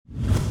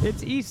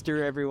It's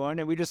Easter, everyone,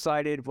 and we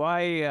decided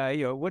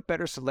what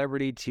better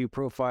celebrity to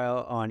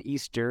profile on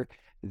Easter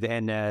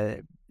than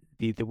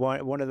the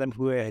one of them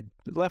who had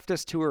left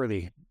us too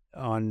early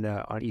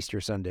on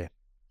Easter Sunday.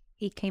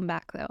 He came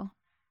back, though.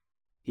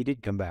 He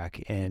did come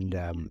back,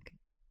 and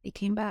He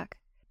came back.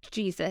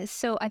 Jesus.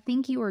 So I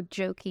think you were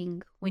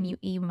joking when you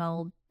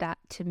emailed that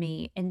to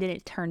me, and then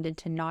it turned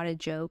into not a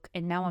joke.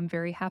 And now I'm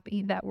very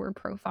happy that we're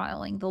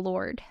profiling the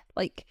Lord.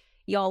 Like,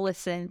 y'all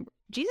listen,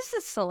 Jesus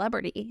is a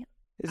celebrity.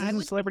 this is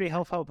a celebrity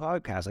health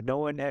podcast. Like, no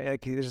one,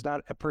 there's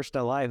not a person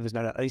alive who's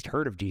not at least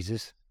heard of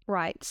Jesus.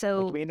 Right. Like,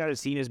 So you may not have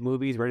seen his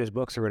movies, read his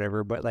books, or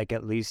whatever, but like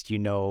at least you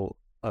know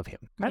of him.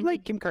 Kind of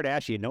like Kim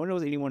Kardashian. No one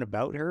knows anyone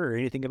about her or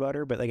anything about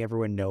her, but like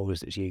everyone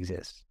knows that she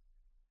exists.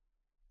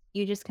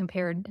 you just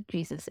compared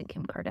Jesus and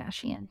Kim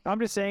Kardashian. I'm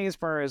just saying, as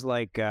far as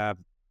like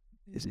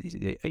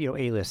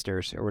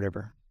A-listers or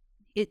whatever.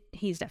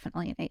 He's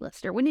definitely an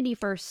A-lister. When did you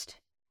first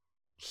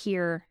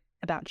hear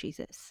about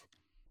Jesus?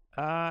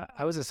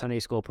 I was a Sunday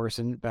school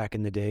person back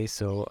in the day,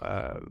 so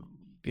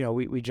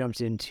we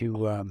jumped into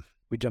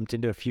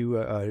a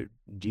few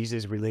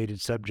Jesus related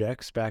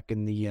subjects back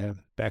in the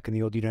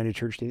old United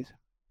Church days.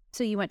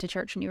 So you went to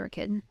church when you were a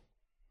kid?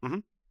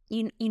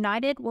 Mm-hmm.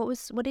 United?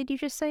 What did you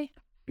just say?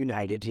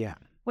 United, yeah.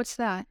 What's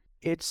that?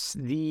 It's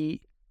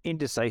the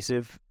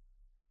indecisive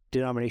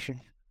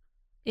denomination.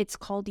 It's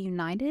called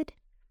United?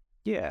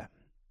 Yeah.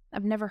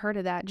 I've never heard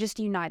of that. Just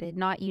United,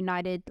 not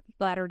United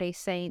Latter-day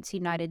Saints,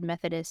 United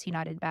Methodist,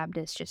 United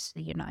Baptist, just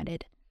the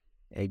United.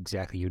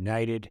 Exactly.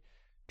 United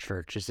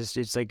Church. It's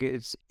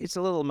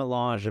a little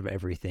melange of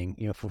everything,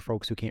 for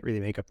folks who can't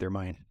really make up their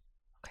mind.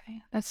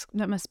 Okay.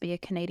 That must be a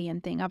Canadian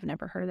thing. I've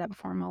never heard of that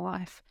before in my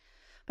life.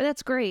 But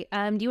that's great.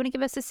 Do you want to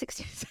give us a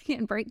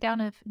 60-second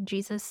breakdown of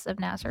Jesus of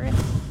Nazareth?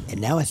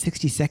 And now a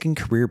 60-second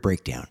career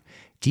breakdown.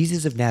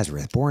 Jesus of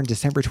Nazareth, born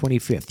December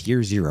 25th,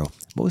 year 0.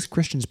 Most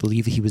Christians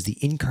believe he was the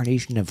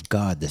incarnation of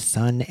God, the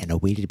Son, and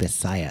awaited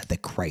Messiah, the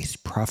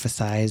Christ,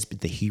 prophesied in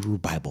the Hebrew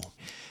Bible.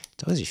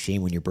 It's always a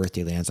shame when your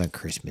birthday lands on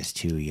Christmas,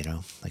 too,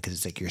 Like,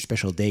 it's like your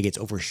special day gets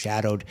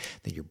overshadowed,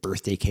 then your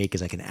birthday cake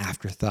is like an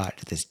afterthought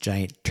to this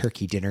giant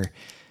turkey dinner.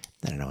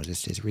 I don't know,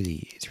 it's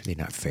really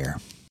not fair.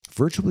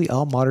 Virtually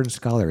all modern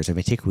scholars of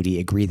antiquity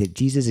agree that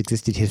Jesus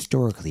existed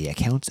historically.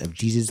 Accounts of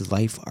Jesus'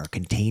 life are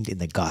contained in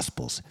the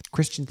Gospels.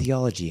 Christian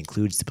theology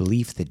includes the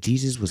belief that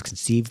Jesus was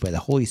conceived by the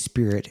Holy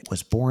Spirit,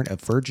 was born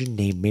of a virgin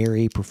named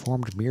Mary,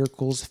 performed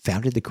miracles,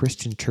 founded the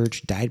Christian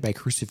church, died by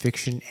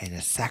crucifixion and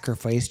a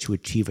sacrifice to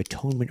achieve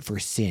atonement for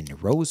sin,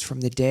 rose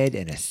from the dead,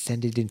 and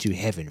ascended into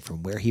heaven,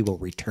 from where he will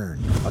return.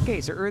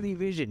 Okay, so early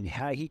vision.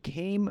 He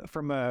came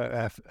from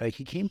a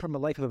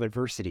life of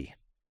adversity.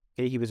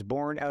 Okay, he was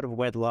born out of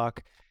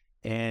wedlock.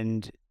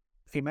 And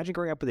imagine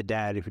growing up with a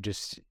dad who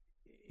just,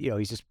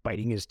 he's just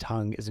biting his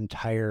tongue his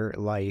entire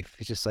life.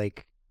 It's just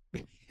like,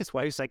 his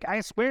wife's like,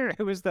 I swear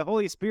it was the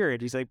Holy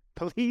Spirit. He's like,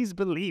 please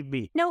believe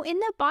me. No, in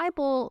the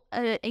Bible,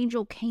 an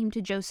angel came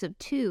to Joseph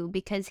too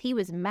because he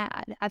was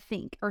mad, I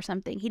think, or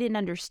something. He didn't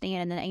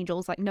understand. And the angel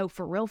was like, no,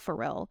 for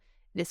real,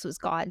 this was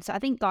God. So I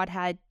think God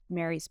had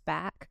Mary's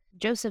back.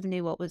 Joseph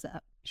knew what was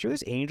up. Sure,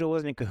 this angel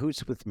wasn't in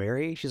cahoots with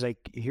Mary. She's like,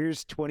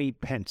 here's 20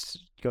 pence.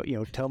 Go,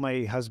 tell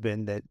my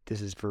husband that this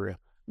is for real.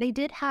 They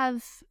did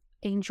have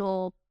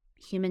angel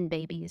human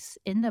babies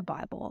in the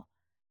Bible.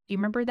 Do you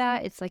remember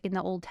that? It's like in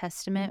the Old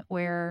Testament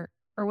or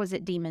was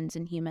it demons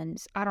and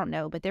humans? I don't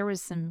know, but there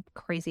was some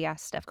crazy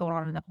ass stuff going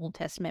on in the Old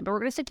Testament. But we're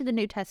going to stick to the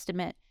New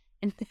Testament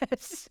in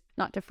this,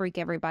 not to freak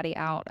everybody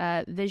out.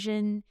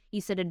 Vision,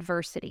 you said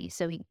adversity.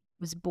 So he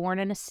was born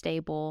in a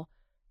stable,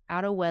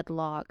 out of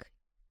wedlock.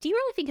 Do you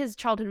really think his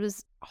childhood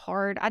was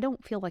hard? I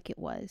don't feel like it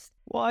was.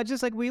 Well, I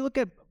just we look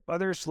at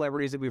other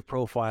celebrities that we've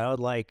profiled,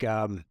 like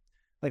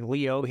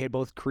Leo. He had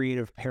both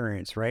creative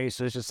parents, right?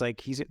 So it's just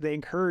like they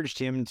encouraged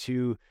him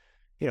to,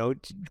 to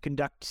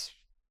conduct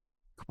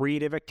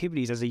creative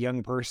activities as a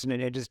young person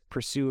and just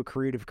pursue a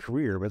creative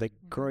career. But like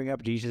growing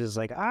up, Jesus is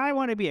like, I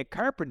want to be a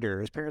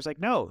carpenter. His parents are like,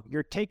 no,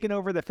 you're taking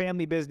over the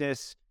family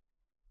business,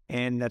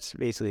 and that's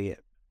basically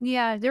it.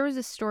 Yeah, there was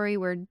a story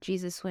where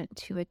Jesus went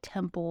to a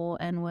temple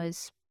and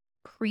was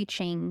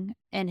preaching,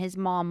 and his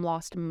mom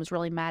lost him and was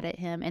really mad at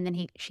him, and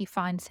then she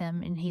finds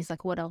him and he's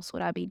like, what else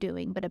would I be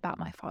doing but about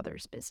my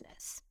father's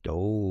business?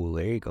 Oh,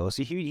 there you go.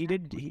 See,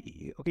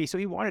 so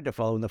he wanted to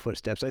follow in the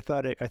footsteps. I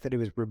thought he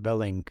was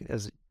rebelling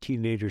as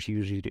teenagers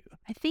usually do.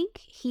 I think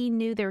he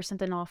knew there was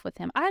something off with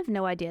him. I have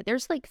no idea.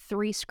 There's like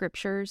 3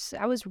 scriptures.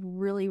 I was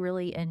really,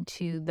 really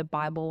into the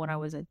Bible when I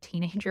was a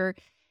teenager,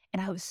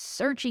 and I was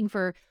searching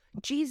for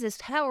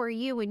Jesus, how are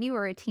you when you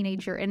were a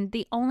teenager? And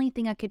the only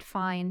thing I could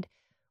find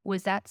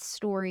was that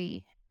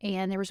story,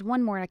 and there was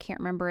one more and I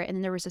can't remember it, and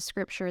then there was a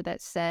scripture that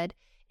said,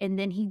 and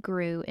then he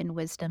grew in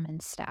wisdom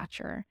and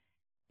stature,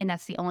 and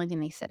that's the only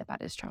thing they said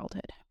about his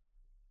childhood.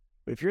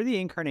 But if you're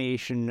the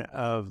incarnation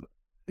of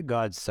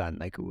God's son,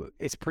 like,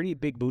 it's pretty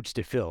big boots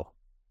to fill,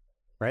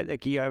 right?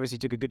 Like, he obviously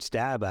took a good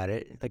stab at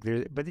it.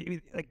 But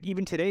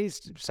even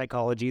today's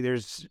psychology,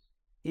 there's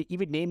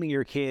even naming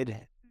your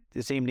kid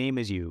the same name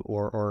as you,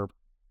 or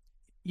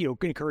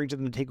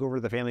encouraging them to take over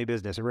the family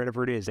business or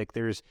whatever it is. Like,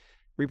 there's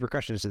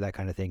repercussions to that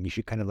kind of thing. You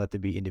should kind of let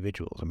them be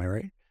individuals. Am I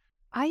right?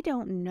 I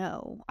don't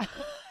know.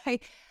 I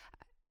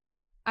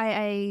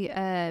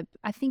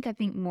I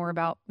think more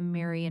about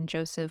Mary and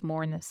Joseph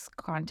more in this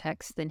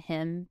context than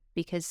him,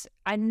 because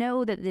I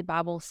know that the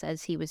Bible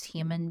says he was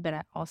human,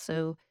 but it's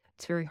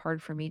very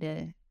hard for me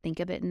to think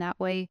of it in that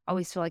way. I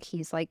always feel like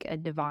he's like a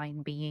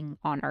divine being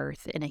on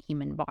earth in a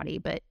human body,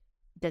 but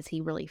does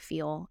he really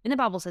feel? And the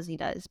Bible says he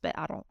does, but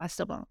I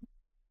still don't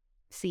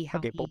see how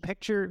Okay, well,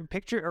 picture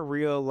a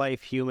real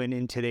life human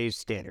in today's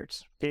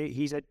standards. Okay,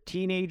 he's a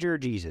teenager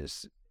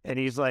Jesus, and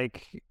he's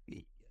like,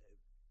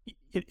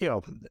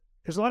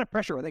 there's a lot of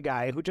pressure on the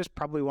guy who just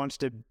probably wants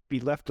to be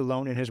left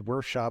alone in his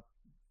workshop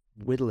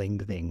whittling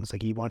things.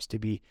 Like he wants to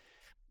be,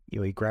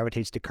 he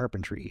gravitates to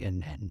carpentry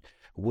and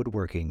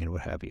woodworking and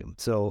what have you.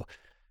 So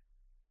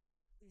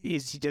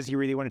does he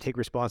really want to take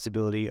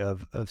responsibility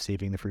of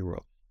saving the free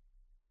world?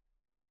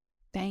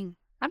 Dang.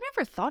 I've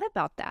never thought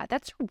about that.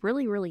 That's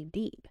really, really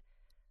deep.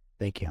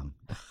 Thank you.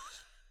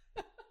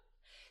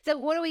 So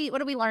what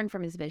do we learn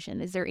from his vision?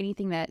 Is there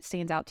anything that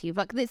stands out to you?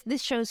 Like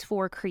this show's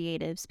for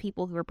creatives,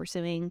 people who are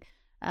pursuing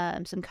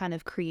some kind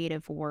of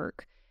creative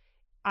work.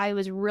 I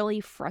was really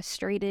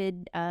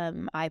frustrated.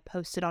 I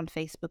posted on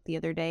Facebook the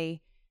other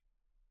day.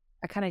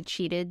 I kind of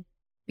cheated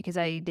because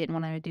I didn't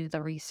want to do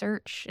the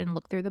research and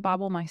look through the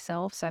Bible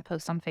myself. So I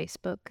post on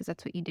Facebook because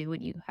that's what you do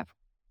when you have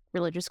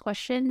religious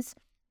questions.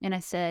 And I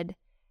said,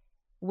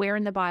 where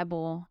in the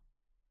Bible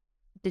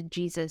did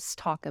Jesus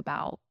talk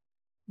about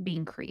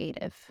being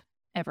creative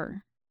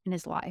ever in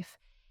his life?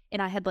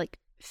 And I had like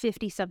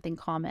 50 something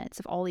comments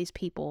of all these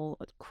people,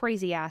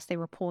 crazy ass. They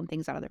were pulling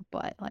things out of their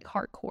butt, like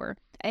hardcore.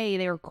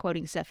 They were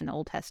quoting stuff in the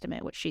Old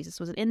Testament, which Jesus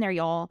wasn't in there,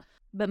 y'all.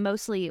 But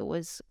mostly it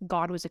was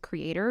God was a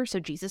creator. So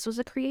Jesus was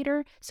a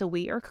creator. So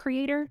we are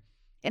creator.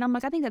 And I'm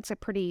like, I think that's a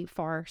pretty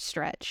far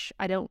stretch.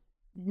 I don't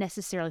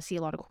necessarily see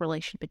a lot of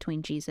correlation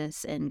between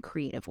Jesus and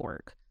creative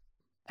work.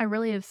 I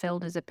really have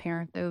failed as a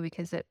parent, though,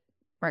 because at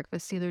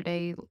breakfast the other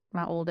day,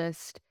 my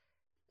oldest,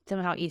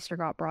 somehow Easter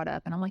got brought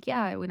up. And I'm like,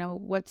 yeah,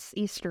 what's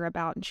Easter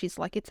about? And she's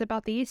like, it's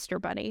about the Easter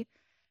bunny.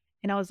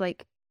 And I was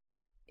like,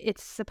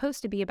 it's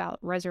supposed to be about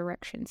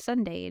Resurrection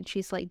Sunday. And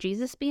she's like,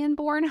 Jesus being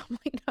born? I'm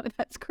like, no,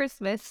 that's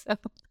Christmas. So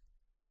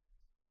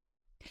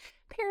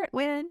parent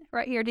win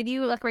right here. Did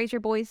you like raise your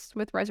boys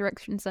with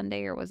Resurrection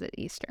Sunday, or was it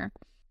Easter?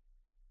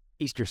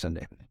 Easter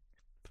Sunday.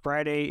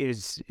 Friday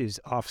is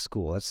off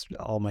school. That's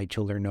all my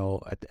children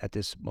know at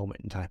this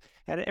moment in time.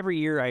 And every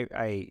year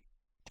I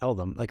tell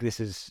them, like, this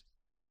is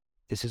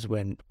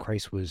when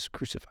Christ was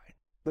crucified.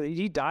 But did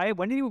he die?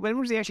 When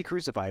was he actually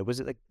crucified?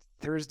 Was it like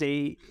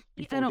Thursday?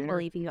 I don't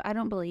believe you. I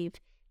don't believe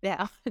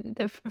that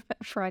the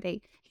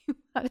Friday.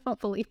 I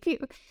don't believe you.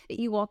 That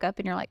you walk up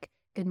and you're like,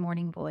 good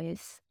morning,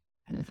 boys.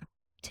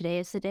 Today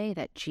is the day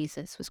that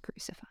Jesus was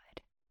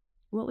crucified.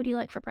 What would you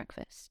like for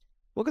breakfast?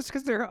 Well,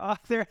 because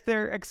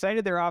they're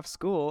excited they're off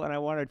school, and I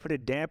want to put a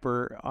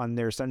damper on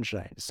their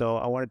sunshine. So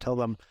I want to tell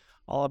them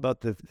all about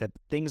the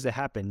things that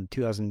happened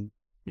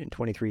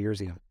 2023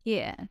 years ago.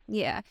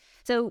 Yeah.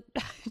 So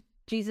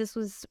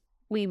Jesus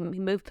we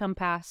moved from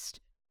past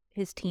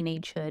his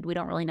teenagehood. We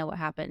don't really know what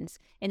happens.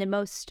 And the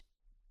most,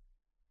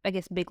 I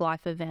guess, big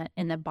life event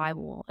in the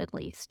Bible, at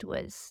least,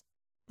 was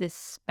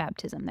this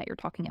baptism that you're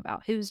talking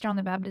about. Who's John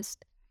the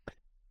Baptist?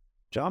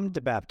 John the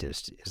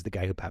Baptist is the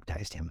guy who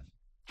baptized him.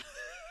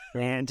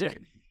 And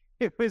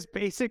it was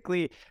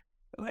basically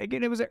like,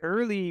 and it was an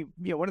early,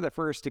 one of the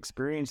first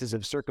experiences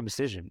of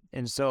circumcision.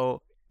 And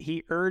so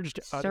he urged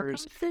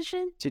others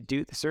to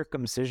do the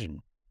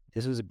circumcision.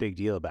 This was a big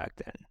deal back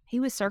then. He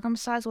was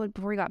circumcised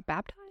before he got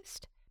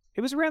baptized?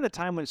 It was around the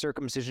time when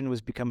circumcision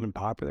was becoming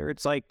popular.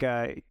 It's like,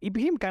 he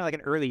became kind of like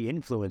an early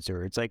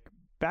influencer. It's like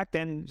back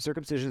then,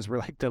 circumcisions were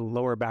like the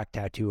lower back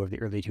tattoo of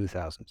the early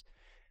 2000s.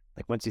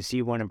 Like once you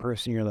see one in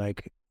person, you're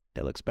like,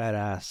 that looks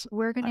badass.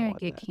 We're going to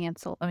get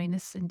canceled. I mean,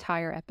 this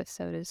entire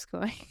episode is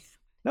going.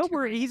 No,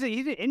 he's an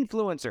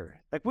influencer.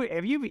 Like, we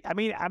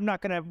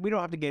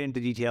don't have to get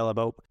into detail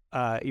about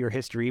your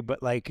history,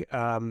 but like,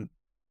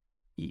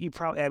 you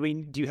probably,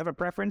 do you have a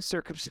preference,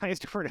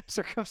 circumcised or not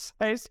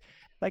circumcised?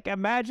 Like,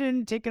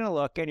 imagine taking a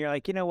look and you're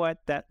like, you know what?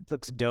 That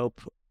looks dope.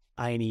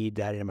 I need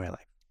that in my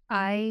life.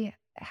 I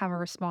have a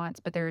response,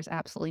 but there's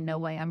absolutely no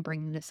way I'm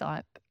bringing this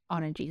up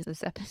on a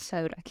Jesus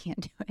episode. I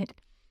can't do it.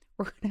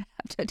 We're going to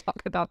have to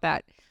talk about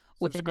that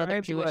with another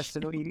Jewish.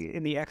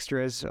 In the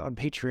extras on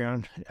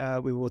Patreon,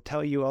 we will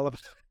tell you all about.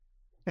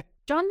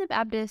 John the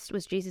Baptist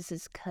was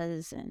Jesus's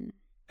cousin.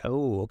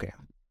 Oh, okay.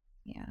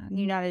 Yeah,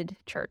 United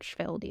Church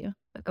failed you,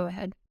 but go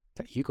ahead.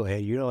 You go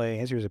ahead. You know the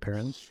answers,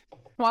 apparently.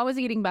 Why was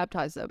he getting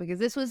baptized, though? Because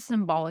this was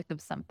symbolic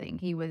of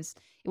something. It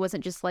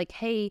wasn't just like,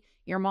 hey,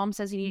 your mom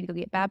says you need to go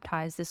get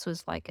baptized. This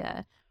was like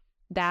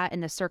that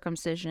and the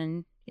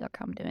circumcision. Look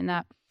how I'm doing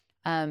that.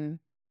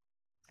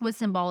 Was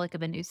symbolic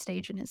of a new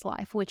stage in his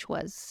life, which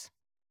was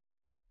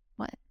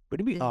what?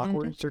 Would it be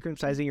awkward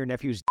circumcising your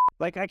nephew's?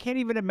 Like, I can't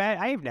even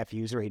imagine. I have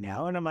nephews right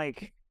now, and I'm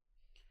like,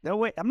 no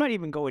way. I'm not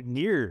even going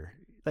near.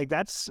 Like,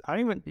 I don't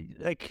even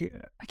like.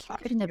 I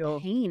can't get into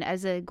pain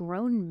as a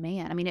grown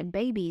man. I mean, at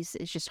babies,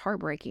 it's just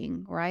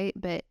heartbreaking, right?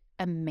 But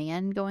a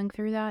man going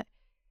through that?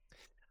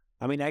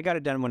 I mean, I got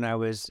it done when I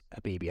was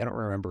a baby. I don't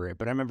remember it,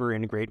 but I remember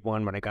in grade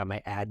 1 when I got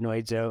my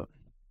adenoids out.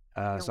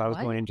 Your So I was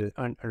what? going into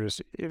it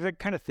was a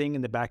kind of thing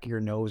in the back of your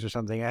nose or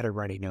something. I had a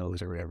runny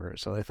nose or whatever,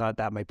 so I thought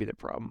that might be the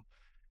problem.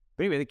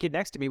 But anyway, the kid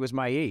next to me was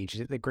my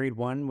age, the grade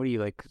 1. What are you,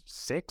 like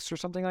 6 or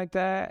something like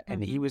that?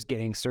 And he was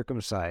getting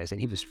circumcised, and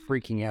he was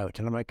freaking out.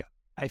 And I'm like,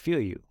 I feel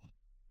you,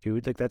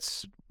 dude. Like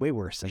that's way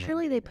worse than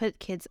Surely they put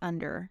kids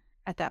under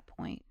at that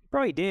point.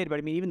 probably did, but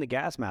I mean, even the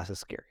gas mask is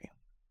scary.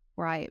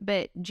 Right.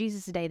 But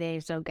Jesus' day,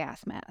 there's no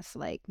gas mask.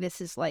 Like,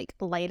 this is like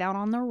laid out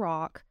on the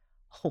rock,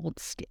 hold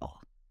still.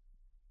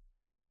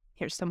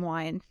 Here's some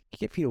wine. You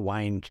can't feed a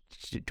wine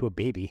to a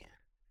baby.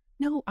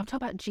 No, I'm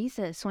talking about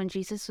Jesus, when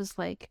Jesus was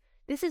like,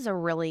 this is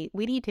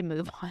we need to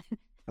move on.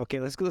 Okay,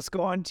 let's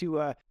go on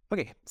to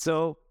okay,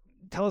 so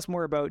tell us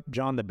more about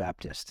John the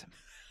Baptist.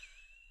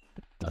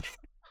 Okay.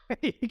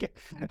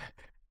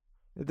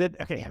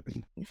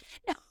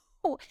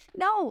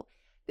 No.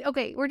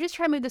 Okay, we're just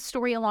trying to move the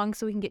story along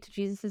so we can get to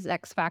Jesus'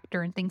 X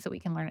factor and things that we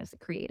can learn as a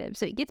creative.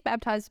 So he gets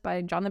baptized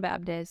by John the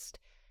Baptist,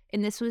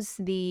 and this was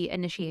the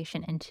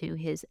initiation into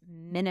his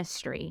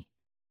ministry,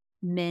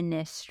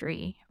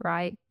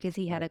 right? Because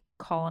he had a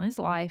call in his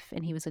life,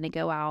 and he was going to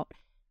go out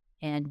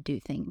and do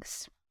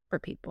things for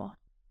people.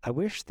 I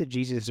wish that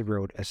Jesus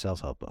wrote a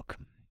self-help book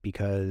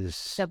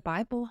because The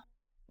Bible?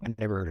 I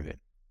never heard of it.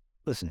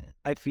 Listen,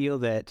 I feel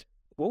that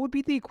what would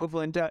be the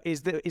equivalent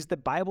is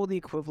the Bible the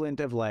equivalent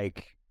of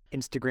like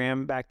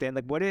Instagram back then?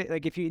 Like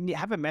like if you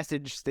have a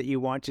message that you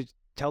want to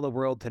tell the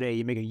world today,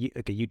 you make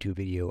a YouTube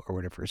video or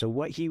whatever. So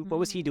what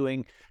was he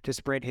doing to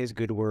spread his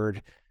good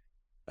word?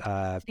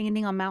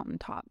 Standing on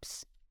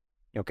mountaintops.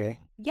 Okay.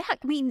 Yeah, I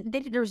mean,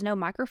 there was no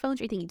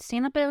microphones or anything. You'd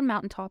stand up at a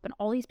mountaintop and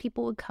all these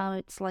people would come.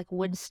 It's like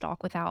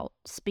Woodstock without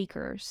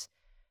speakers.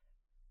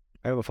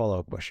 I have a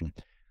follow-up question.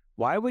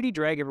 Why would he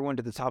drag everyone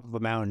to the top of a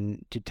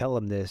mountain to tell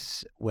them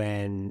this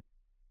when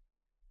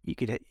you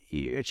could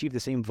achieve the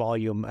same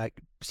volume at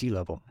sea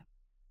level?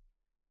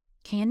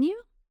 Can you?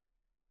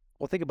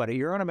 Well, think about it.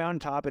 You're on a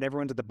mountaintop and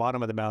everyone's at the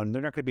bottom of the mountain.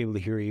 They're not going to be able to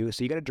hear you.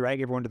 So you got to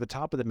drag everyone to the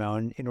top of the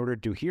mountain in order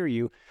to hear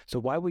you. So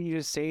why would you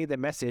just say the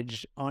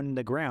message on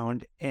the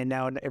ground and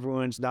now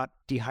everyone's not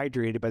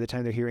dehydrated by the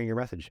time they're hearing your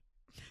message?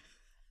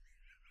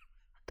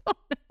 I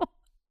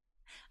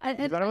don't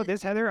know. You thought about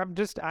this, Heather? I'm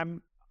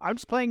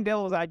just playing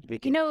devil's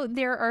advocate. You know,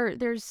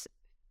 there's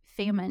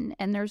famine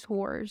and there's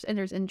wars and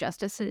there's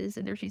injustices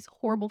and there's these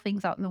horrible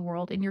things out in the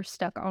world, and you're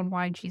stuck on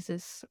why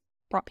Jesus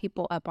brought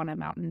people up on a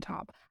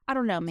mountaintop. I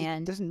don't know,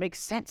 man. It doesn't make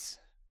sense.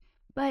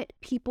 But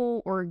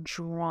people were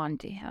drawn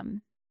to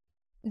him.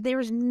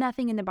 There's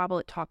nothing in the Bible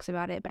that talks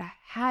about it, but I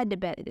had to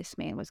bet that this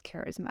man was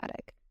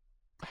charismatic.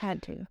 I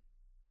had to.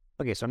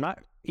 Okay, so I'm not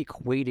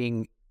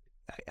equating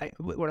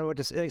what I want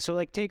to say. So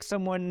like take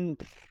someone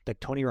like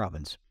Tony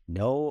Robbins.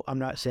 No, I'm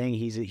not saying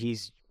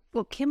he's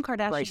Well, Kim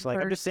Kardashian. Christ-like.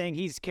 I'm just saying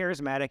he's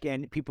charismatic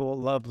and people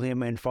love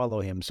him and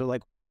follow him. So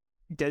like,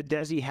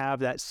 does he have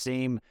that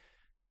same?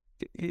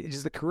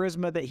 Does the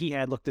charisma that he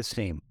had look the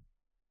same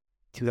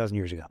 2,000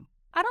 years ago?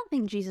 I don't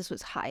think Jesus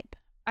was hype.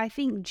 I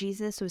think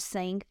Jesus was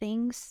saying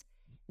things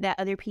that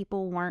other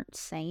people weren't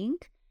saying.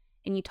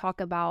 And you talk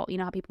about, you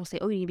know, how people say,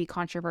 oh, you need to be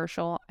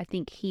controversial. I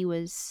think he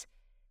was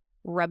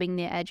rubbing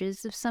the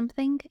edges of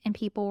something and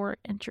people were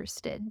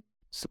interested.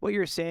 So what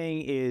you're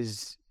saying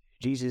is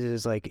Jesus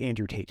is like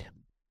Andrew Tate.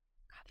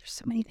 God, there's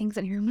so many things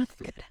in here I'm not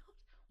good at.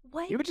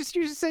 What? You just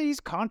say he's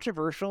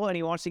controversial and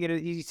he wants to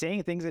he's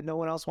saying things that no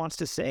one else wants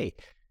to say.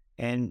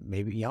 And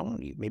maybe, No.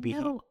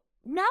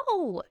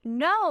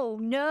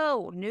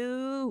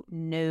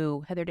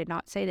 Heather did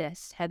not say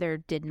this. Heather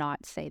did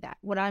not say that.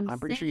 I'm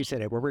pretty sure you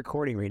said it. We're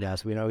recording right now,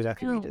 so we know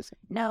exactly what you just said.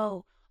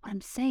 No. What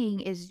I'm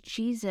saying is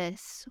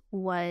Jesus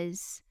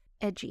was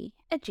edgy.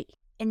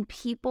 And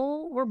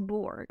people were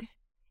bored.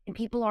 And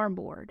people are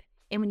bored.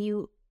 And when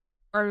you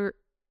are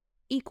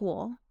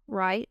equal,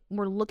 right,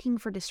 we're looking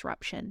for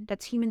disruption.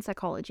 That's human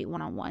psychology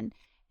 101.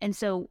 And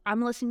so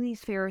I'm listening to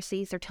these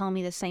Pharisees. They're telling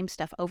me the same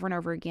stuff over and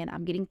over again.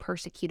 I'm getting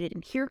persecuted.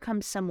 And here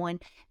comes someone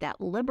that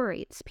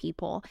liberates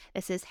people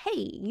that says,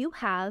 hey, you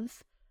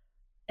have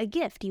a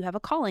gift. You have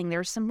a calling.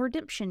 There's some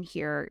redemption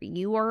here.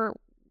 You are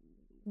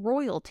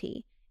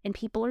royalty. And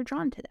people are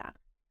drawn to that.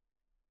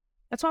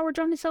 That's why we're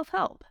drawn to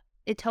self-help.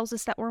 It tells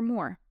us that we're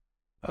more.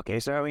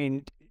 Okay, so I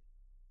mean,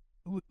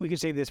 we can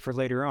save this for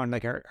later on.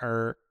 Like,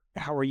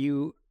 how are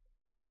you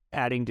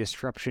adding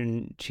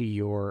disruption to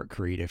your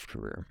creative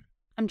career?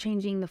 I'm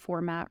changing the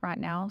format right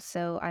now.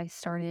 So I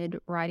started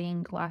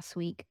writing last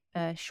week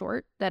a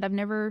short that I've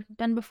never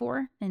done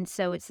before. And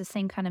so it's the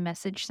same kind of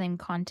message, same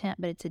content,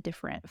 but it's a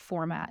different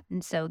format.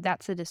 And so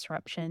that's a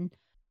disruption.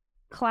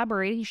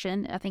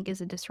 Collaboration, I think,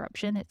 is a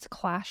disruption. It's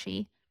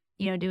clashy.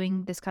 You know,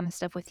 doing this kind of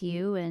stuff with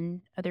you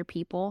and other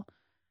people,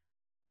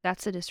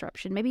 that's a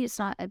disruption. Maybe it's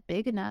not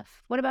big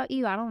enough. What about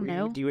you? I don't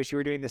know. Do you wish you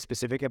were doing this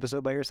specific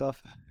episode by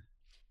yourself?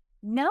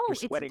 No, You're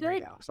sweating it's good.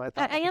 right now. So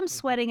I am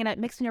sweating and it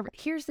makes me nervous.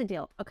 Here's the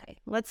deal. Okay,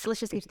 let's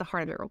just get to the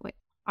heart of it real quick.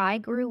 I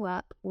grew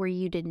up where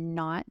you did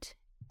not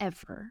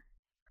ever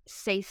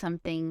say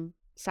something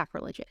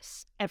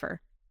sacrilegious,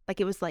 ever. Like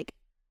it was like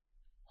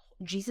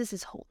Jesus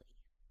is holy,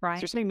 So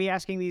right? you're saying me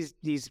asking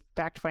these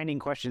fact-finding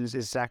questions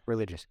is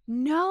sacrilegious?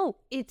 No,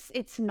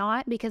 it's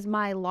not, because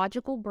my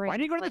logical brain. Why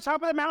did you go to the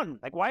top of the mountain?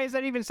 Like, why is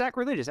that even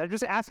sacrilegious? I'm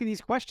just asking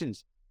these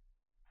questions.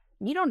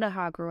 You don't know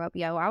how I grew up,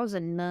 yo. I was a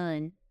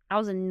nun. I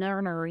was a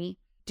nunnery.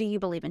 Do you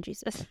believe in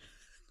Jesus?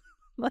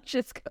 Let's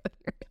just go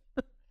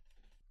there.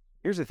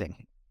 Here's the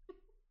thing.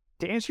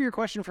 To answer your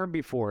question from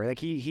before, like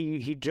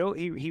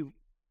he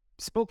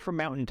spoke from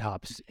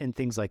mountaintops and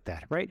things like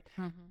that, right?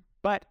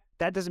 But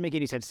that doesn't make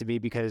any sense to me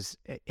because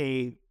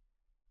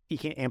you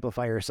can't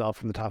amplify yourself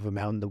from the top of a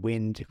mountain. The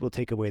wind will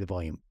take away the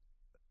volume.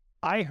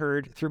 I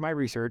heard through my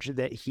research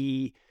that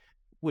he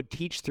would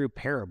teach through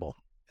parable.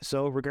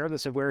 So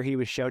regardless of where he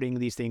was shouting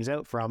these things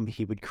out from,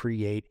 he would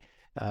create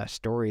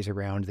stories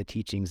around the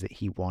teachings that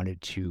he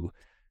wanted to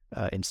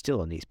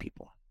instill in these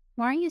people.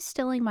 Why are you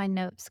stealing my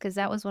notes? Because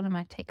that was one of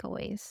my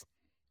takeaways.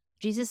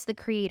 Jesus, the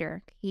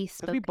creator, he Because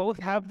spoke. we both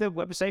have the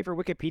website for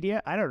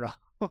Wikipedia. I don't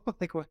know.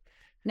 Like what?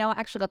 No, I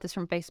actually got this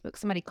from Facebook.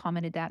 Somebody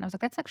commented that, and I was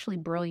like, that's actually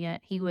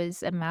brilliant. He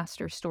was a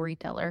master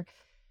storyteller,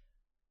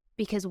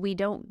 because we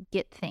don't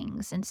get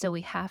things, and so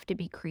we have to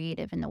be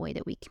creative in the way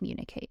that we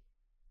communicate.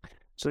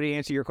 So to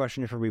answer your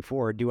question from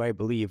before, do I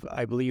believe?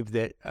 I believe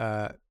that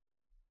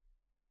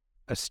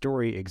a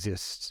story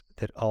exists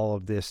that all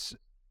of this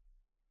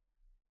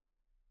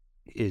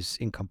is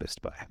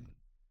encompassed by.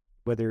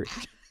 Whether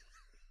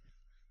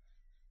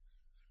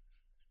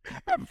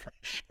Oh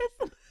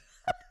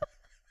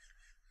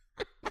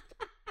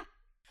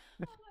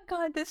my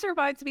God, this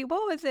reminds me.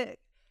 What was it?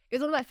 It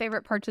was one of my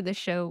favorite parts of the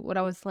show when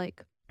I was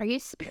like, "Are you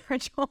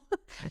spiritual?"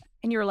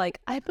 And you're like,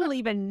 "I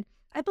believe in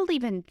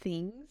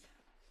things."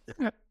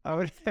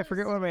 I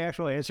forget what my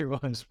actual answer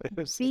was. But it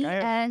was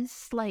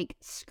BS, like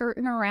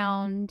skirting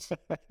around,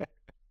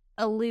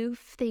 aloof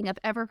thing I've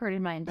ever heard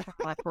in my entire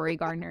life. Rory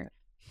Gardner.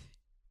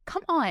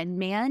 Come on,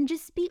 man,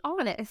 just be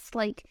honest.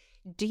 Like,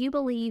 do you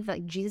believe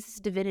like Jesus'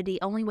 divinity,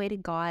 only way to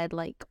God,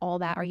 like all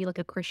that? Are you like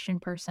a Christian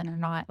person or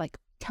not? Like,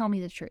 tell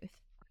me the truth.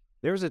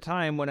 There was a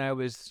time when I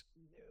was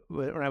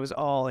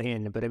all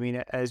in, but I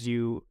mean, as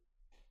you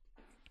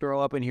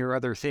grow up and hear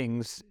other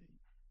things,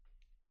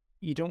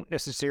 you don't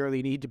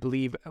necessarily need to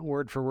believe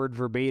word for word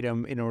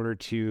verbatim in order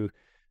to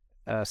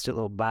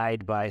still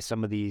abide by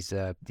some of these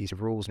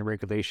rules and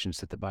regulations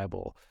that the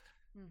Bible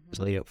has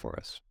laid out for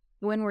us.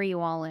 When were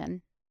you all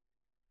in?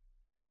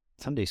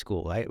 Sunday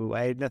school.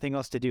 I had nothing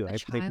else to do. I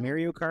played child?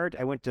 Mario Kart.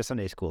 I went to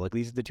Sunday school. Like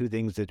these are the two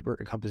things that were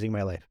encompassing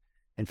my life,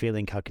 and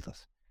failing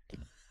calculus.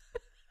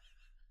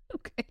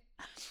 Okay.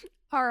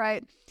 All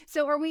right.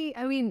 So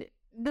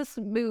this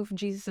moved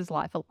Jesus'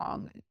 life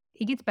along.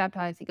 He gets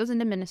baptized. He goes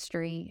into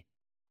ministry,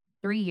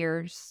 3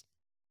 years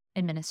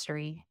in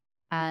ministry.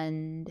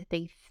 And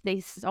they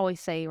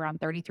always say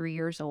around 33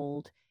 years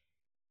old,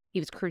 he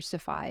was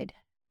crucified.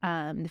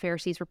 The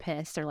Pharisees were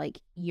pissed. They're like,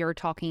 "You're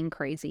talking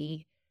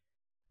crazy.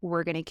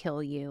 We're going to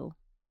kill you."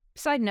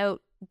 Side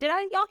note,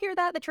 y'all hear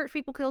that? The church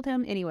people killed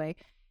him? Anyway,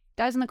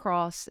 dies on the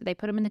cross. They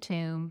put him in the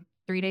tomb.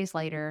 3 days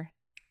later,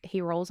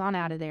 he rolls on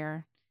out of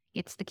there,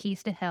 gets the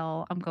keys to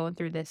hell. I'm going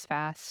through this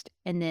fast.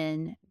 And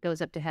then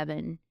goes up to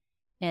heaven.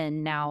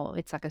 And now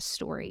it's like a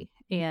story.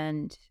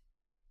 And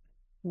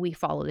we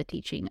follow the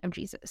teaching of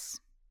Jesus.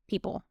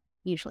 People,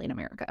 usually in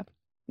America,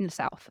 in the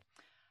South.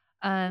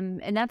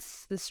 And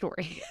that's the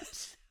story.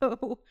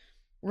 So,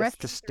 That's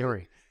the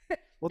story.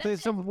 Well,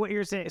 so what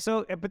you're saying,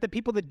 but the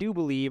people that do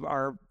believe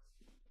are,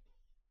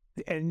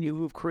 and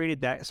who've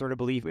created that sort of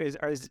belief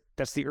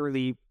that's the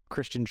early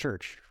Christian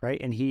church,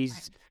 right? And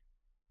he's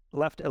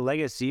left a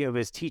legacy of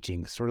his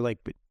teachings, sort of like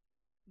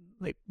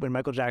when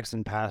Michael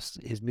Jackson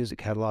passed, his music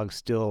catalog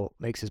still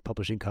makes his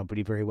publishing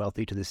company very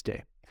wealthy to this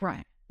day.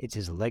 Right. It's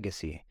his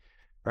legacy,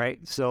 right?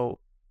 So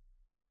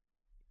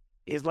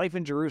his life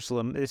in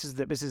Jerusalem, this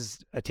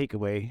is a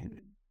takeaway.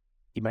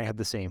 You might have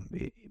the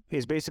same.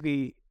 Is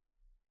basically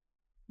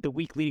the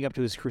week leading up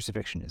to his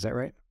crucifixion. Is that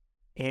right?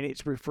 And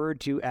it's referred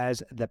to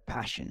as the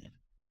Passion.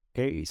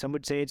 Okay, some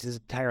would say it's his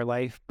entire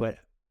life, but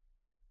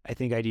I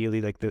think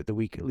ideally like the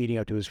week leading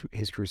up to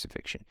his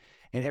crucifixion.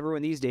 And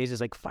everyone these days is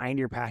like, find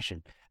your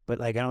passion. But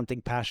like, I don't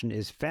think passion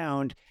is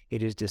found.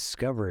 It is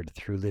discovered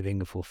through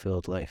living a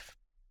fulfilled life.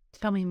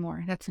 Tell me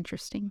more. That's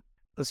interesting.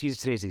 Let's use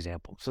today's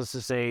example. So let's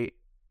just say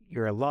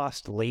you're a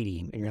lost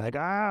lady and you're like,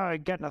 I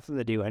got nothing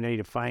to do. I need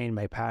to find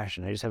my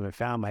passion. I just haven't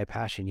found my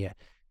passion yet.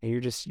 And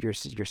you're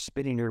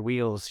spinning your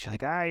wheels. You're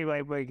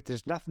like,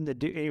 there's nothing to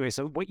do. Anyway,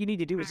 so what you need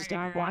to do is just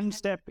take one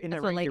step in the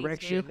right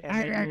direction,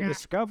 and then you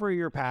discover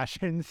your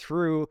passion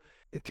through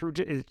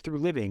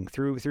living,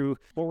 through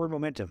forward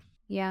momentum.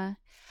 Yeah.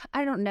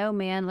 I don't know,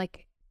 man.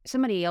 Like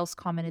somebody else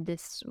commented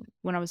this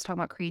when I was talking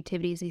about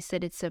creativity. He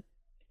said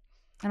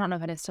I don't know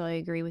if I necessarily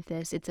agree with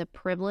this. It's a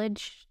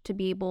privilege to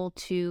be able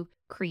to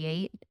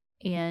create,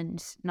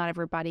 and not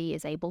everybody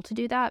is able to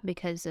do that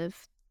because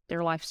of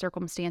their life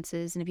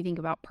circumstances. And if you think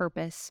about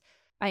purpose,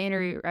 I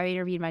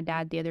interviewed my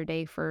dad the other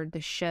day for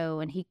the show,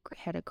 and he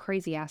had a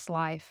crazy ass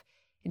life.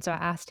 And so I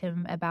asked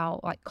him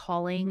about like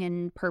calling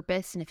and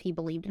purpose and if he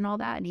believed in all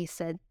that. And he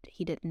said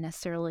he didn't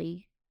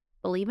necessarily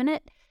believe in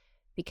it,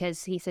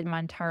 because he said my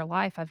entire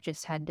life I've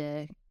just had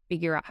to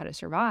figure out how to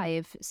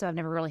survive. So I've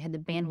never really had the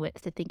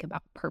bandwidth to think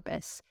about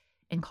purpose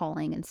and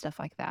calling and stuff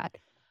like that.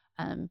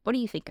 What do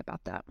you think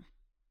about that?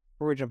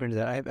 Before we jump into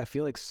that, I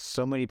feel like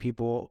so many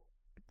people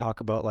talk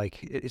about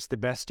like it's the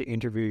best to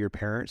interview your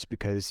parents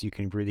because you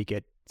can really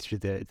get to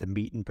the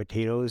meat and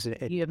potatoes.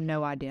 You have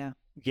no idea.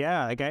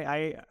 Yeah, like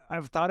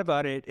I've thought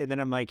about it, and then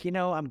I'm like,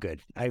 I'm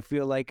good. I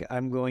feel like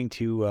I'm going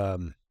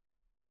to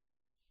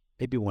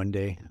maybe one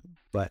day,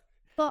 but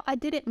Well, I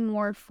did it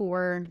more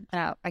for,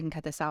 I can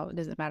cut this out, it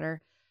doesn't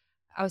matter.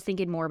 I was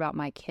thinking more about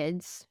my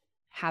kids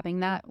having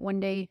that one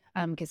day,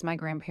 because my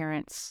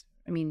grandparents,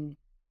 I mean,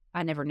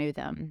 I never knew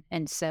them,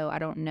 and so I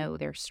don't know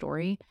their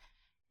story,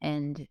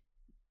 and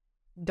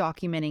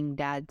documenting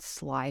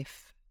dad's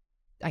life,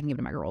 I can give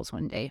to my girls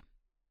one day.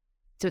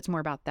 So it's more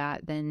about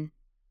that than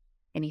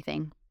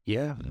anything.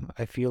 yeah,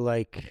 I feel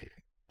like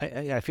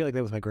I feel like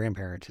that with my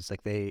grandparents. It's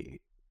like they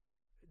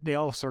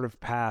all sort of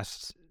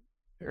passed,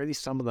 or at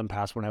least some of them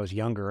passed when I was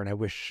younger, and I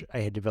wish I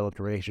had developed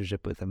a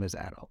relationship with them as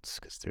adults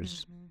because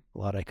there's a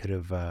lot I could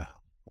have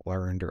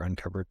learned or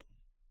uncovered.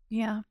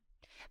 Yeah.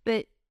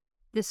 But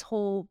this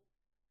whole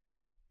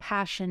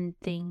passion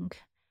thing,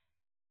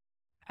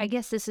 I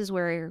guess this is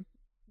where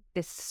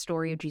this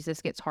story of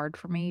Jesus gets hard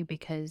for me,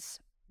 because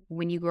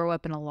when you grow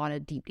up in a lot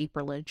of deep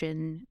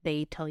religion,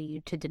 they tell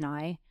you to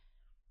deny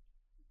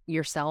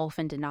yourself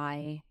and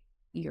deny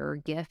your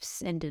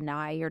gifts and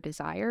deny your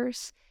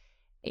desires.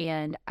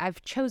 And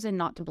I've chosen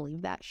not to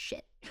believe that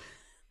shit.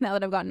 Now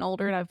that I've gotten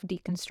older and I've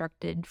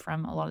deconstructed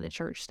from a lot of the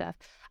church stuff,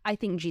 I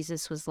think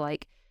Jesus was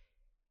like,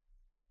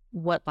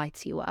 what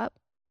lights you up,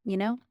 you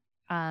know?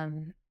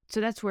 So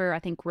that's where I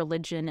think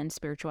religion and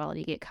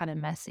spirituality get kind of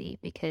messy,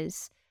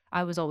 because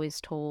I was always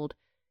told,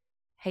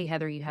 hey,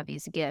 Heather, you have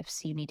these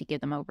gifts. You need to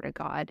give them over to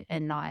God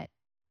and not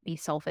be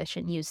selfish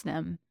and use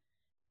them.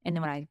 And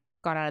then when I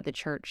got out of the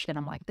church, then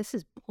I'm like, this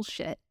is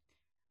bullshit.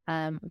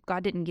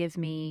 God didn't give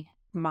me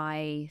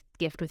my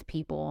gift with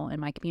people and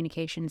my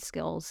communication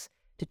skills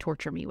to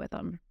torture me with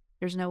them.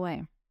 There's no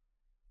way.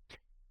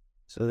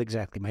 So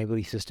exactly, my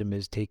belief system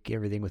is take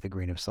everything with a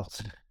grain of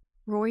salt.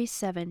 Roy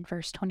 7,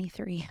 verse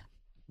 23.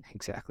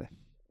 Exactly.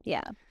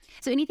 Yeah.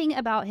 So anything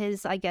about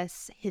his, I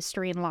guess,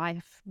 history and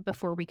life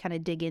before we kind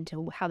of dig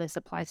into how this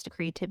applies to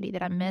creativity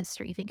that I missed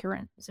or you think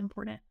is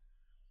important?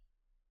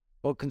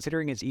 Well,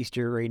 considering it's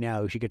Easter right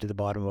now, we should get to the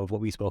bottom of what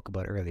we spoke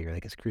about earlier.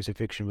 Like his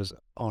crucifixion was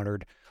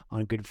honored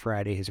on Good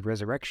Friday, his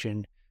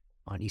resurrection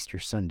on Easter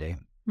Sunday.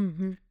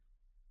 Mm-hmm.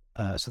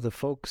 So the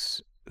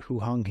folks who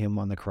hung him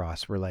on the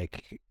cross were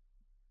like,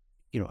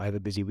 I have a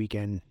busy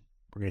weekend.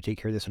 We're going to take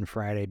care of this on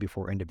Friday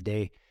before end of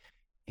day.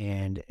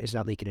 And it's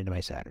not leaking into my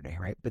Saturday,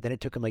 right? But then it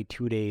took them like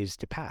 2 days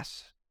to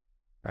pass,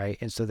 right?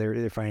 And so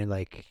they're finding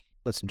like,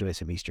 let's enjoy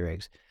some Easter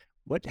eggs.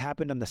 What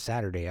happened on the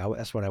Saturday?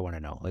 That's what I want to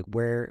know. Like,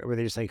 where were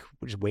they just like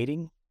just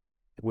waiting?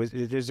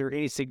 Is there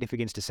any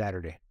significance to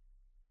Saturday?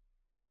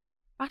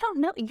 I don't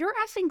know. You're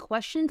asking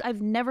questions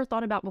I've never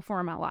thought about before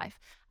in my life.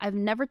 I've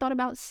never thought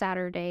about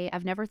Saturday.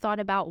 I've never thought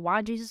about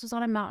why Jesus was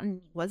on a mountain,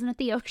 wasn't at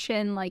the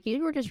ocean. Like,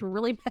 you were just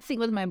really messing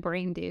with my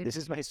brain, dude. This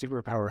is my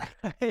superpower.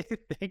 I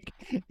think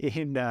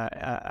in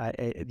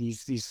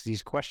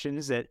these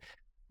questions that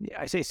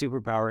I say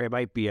superpower, it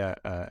might be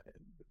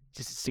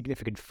just a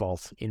significant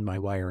fault in my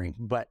wiring.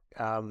 But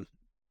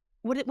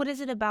what is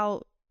it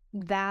about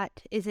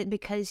that? Is it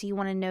because you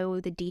want to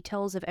know the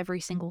details of every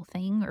single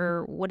thing,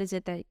 or what is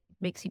it that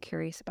makes you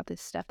curious about this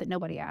stuff that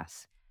nobody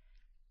asks?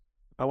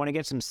 I want to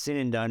get some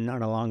sinning done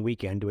on a long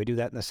weekend. Do I do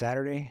that on the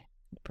Saturday?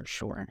 For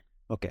sure.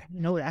 Okay.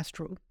 No, that's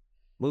true.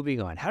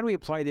 Moving on. How do we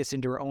apply this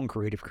into our own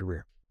creative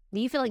career? Do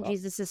you feel like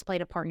Jesus has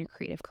played a part in your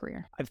creative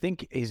career? I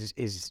think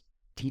his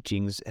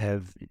teachings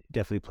have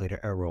definitely played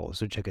a role.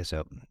 So check us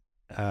out.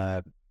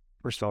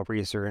 First of all,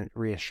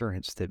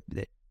 reassurance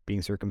that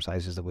being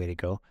circumcised is the way to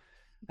go.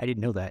 I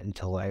didn't know that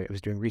until I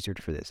was doing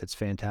research for this. It's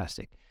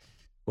fantastic.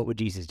 What would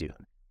Jesus do?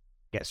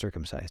 Get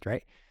circumcised,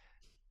 right?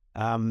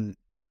 I mean,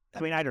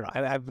 I don't know.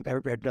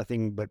 I've heard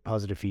nothing but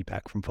positive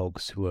feedback from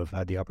folks who have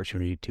had the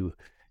opportunity to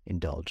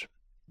indulge.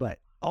 But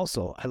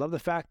also, I love the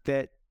fact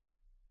that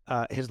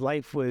his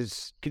life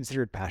was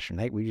considered passion,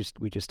 right? We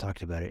just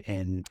talked about it.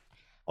 And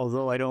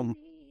although I don't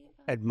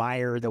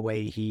admire the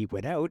way he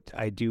went out,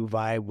 I do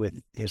vibe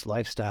with his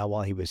lifestyle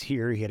while he was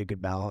here. He had a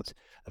good balance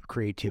of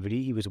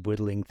creativity. He was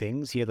whittling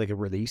things. He had like a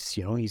release,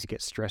 he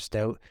gets stressed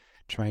out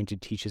trying to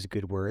teach us a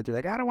good word. They're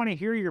like, I don't want to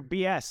hear your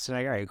BS. And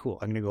I'm like, all right, cool.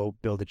 I'm going to go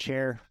build a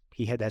chair.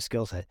 He had that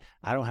skill set.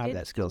 I don't have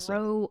that skill set.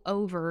 Throw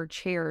over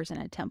chairs in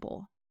a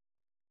temple.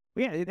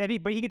 Yeah,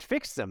 but he could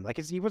fix them. Like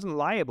he wasn't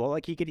liable.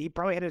 Like he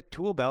probably had a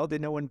tool belt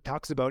that no one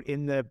talks about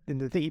in the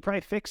thing. He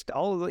probably fixed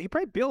he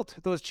probably built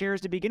those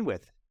chairs to begin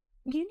with.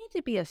 You need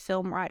to be a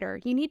film writer.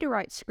 You need to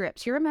write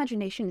scripts. Your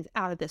imagination is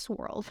out of this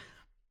world.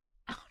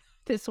 Out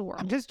of this world.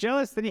 I'm just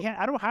jealous that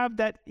I don't have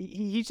that.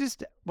 He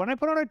just, when I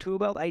put on a tool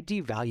belt, I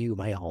devalue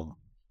my home.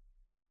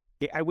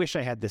 I wish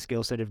I had the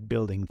skill set of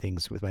building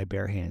things with my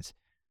bare hands.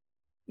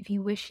 If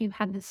you wish you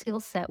had the skill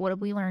set, what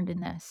have we learned in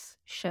this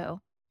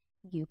show?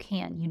 You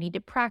can. You need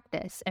to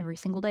practice every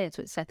single day. That's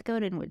what Seth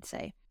Godin would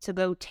say. So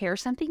go tear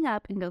something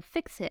up and go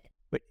fix it.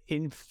 But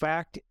in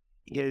fact,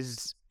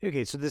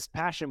 so this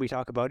passion we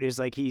talk about is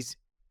like he's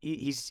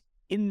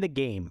in the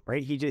game,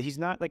 right? He's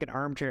not like an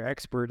armchair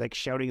expert, like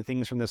shouting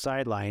things from the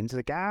sidelines.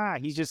 Like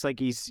he's just like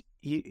he's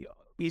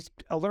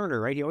a learner,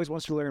 right? He always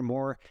wants to learn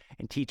more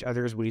and teach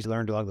others what he's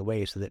learned along the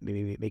way, so that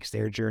maybe it makes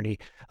their journey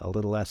a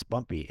little less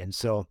bumpy. And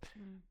so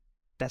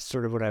that's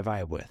sort of what I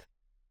vibe with.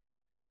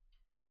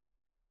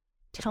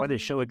 That's why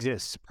this show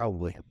exists,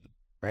 probably,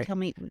 right? Tell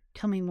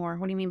me more.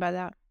 What do you mean by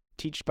that?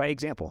 Teach by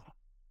example.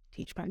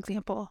 Teach by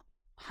example.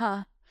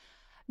 Huh.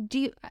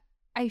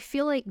 I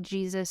feel like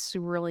Jesus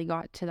really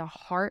got to the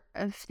heart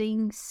of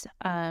things.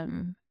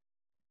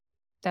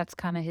 That's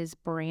kind of his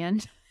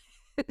brand,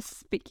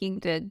 speaking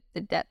to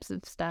the depths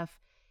of stuff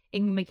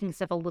and making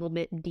stuff a little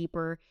bit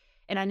deeper.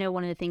 And I know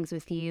one of the things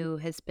with you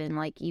has been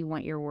like you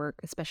want your work,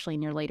 especially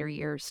in your later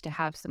years, to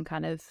have some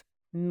kind of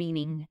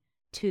meaning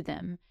to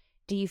them.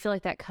 Do you feel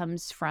like that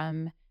comes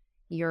from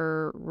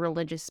your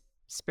religious,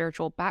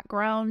 spiritual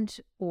background,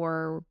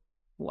 or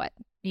what?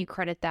 Do you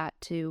credit that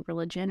to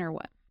religion or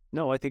what?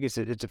 No, I think it's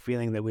a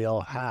feeling that we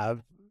all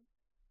have.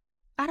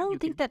 I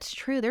don't think that's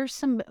true. There's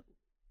some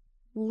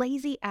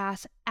lazy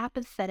ass,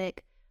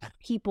 apathetic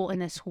people in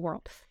this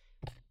world.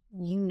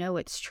 You know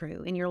it's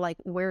true. And you're like,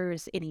 where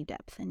is any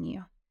depth in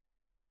you?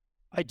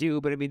 I do,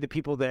 but I mean, the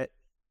people that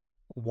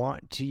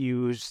want to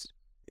use,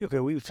 okay,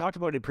 we've talked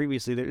about it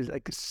previously. There's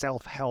like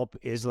self-help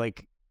is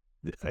like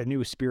a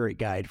new spirit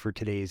guide for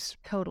today's.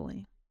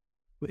 Totally.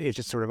 It's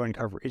just sort of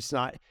uncovered. It's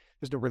not,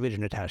 there's no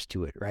religion attached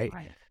to it, right?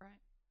 Right.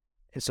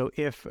 And so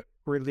if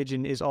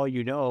religion is all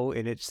you know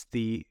and it's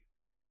the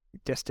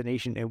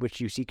destination in which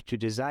you seek to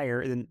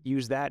desire, then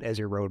use that as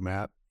your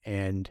roadmap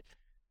and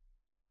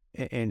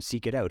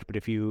seek it out. But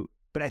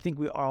I think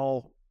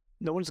no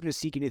one's going to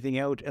seek anything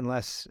out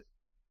unless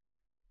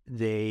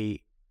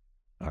they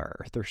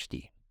are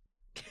thirsty.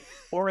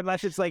 Or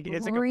unless it's like a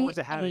force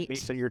of habit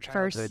based on your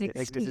childhood.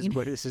 Like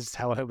this is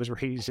how I was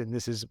raised, and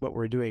this is what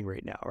we're doing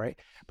right now, right?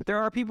 But there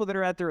are people that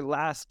are at their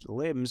last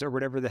limbs or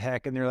whatever the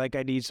heck, and they're like,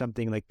 I need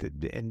something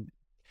and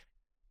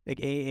like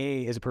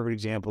AA is a perfect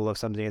example of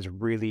something that's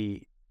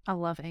really, I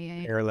love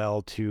AA,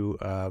 parallel to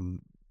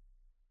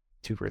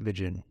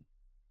religion.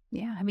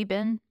 Yeah, have you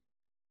been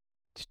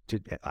to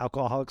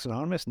Alcoholics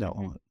Anonymous? No,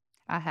 mm-hmm.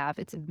 I have.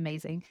 It's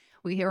amazing.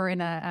 We were in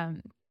a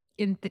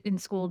in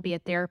school to be a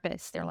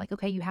therapist. They're like,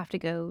 okay, you have to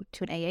go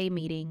to an AA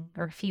meeting,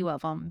 or a few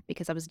of them,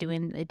 because I was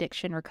doing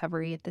addiction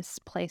recovery at this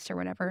place or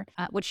whatever,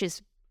 which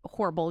is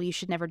horrible. You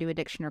should never do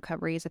addiction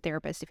recovery as a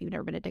therapist if you've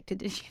never been addicted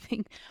to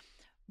anything.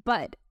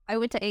 But I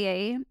went to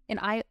AA and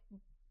I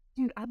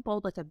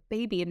bawled like a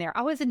baby in there.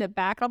 I was in the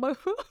back and I'm like,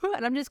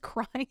 and I'm just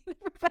crying.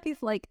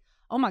 Everybody's like,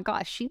 oh my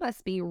gosh, she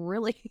must be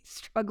really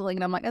struggling.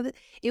 And I'm like,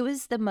 it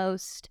was the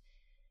most.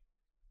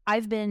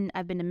 I've been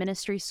to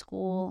ministry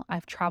school.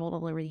 I've traveled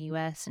all over the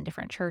U.S. in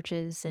different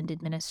churches and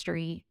did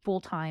ministry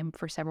full time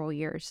for several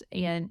years.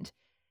 And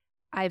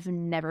I've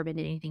never been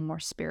to anything more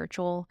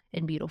spiritual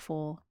and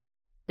beautiful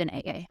than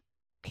AA,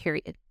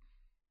 period.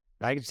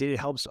 I can see it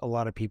helps a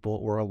lot of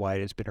people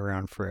worldwide. It's been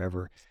around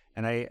forever.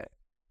 And I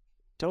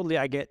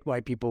get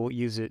why people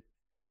use it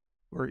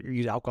or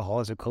use alcohol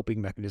as a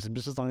coping mechanism,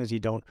 just as long as you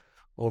don't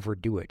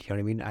overdo it. You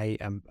know what I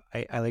mean?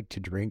 I like to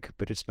drink,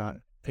 but it's not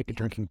like a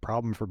drinking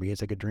problem for me.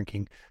 It's like a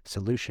drinking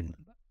solution.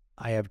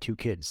 I have 2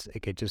 kids.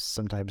 Like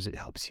sometimes it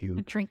helps you.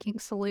 A drinking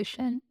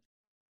solution.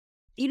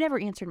 You never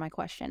answered my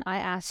question. I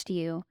asked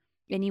you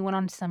and you went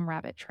on some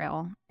rabbit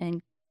trail,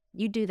 and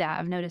you do that.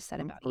 I've noticed that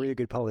about you. Really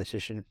good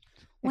politician.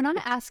 Whenever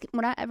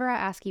I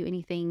ask you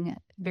anything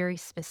very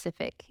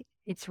specific,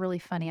 it's really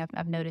funny.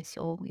 I've noticed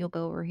you'll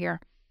go over here.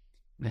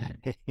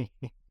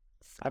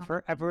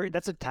 I've heard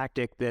that's a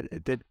tactic that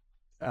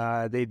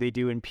they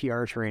do in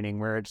PR training,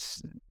 where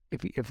it's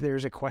if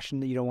there's a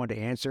question that you don't want to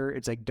answer,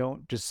 it's like,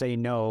 don't just say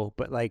no,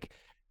 but like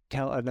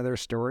tell another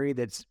story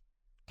that's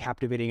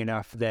captivating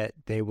enough that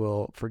they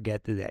will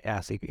forget that they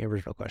asked the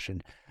original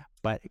question.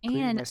 But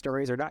my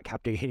stories are not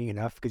captivating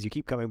enough because you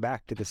keep coming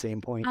back to the same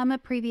point. I'm a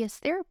previous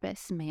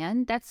therapist,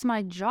 man. That's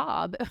my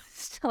job,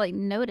 to like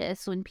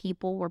notice when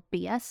people were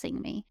BSing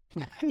me.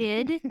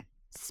 Did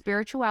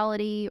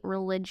spirituality,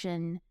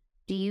 religion,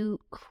 do you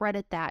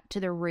credit that to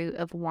the root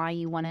of why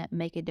you want to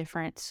make a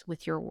difference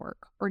with your work?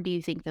 Or do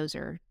you think those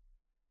are...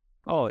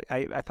 Oh,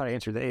 I thought I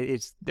answered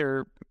that.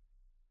 They're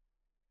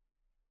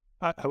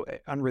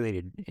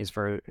unrelated as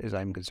far as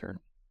I'm concerned.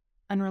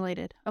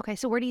 Unrelated. Okay,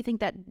 so where do you think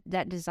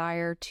that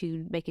desire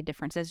to make a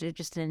difference is? It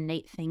just an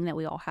innate thing that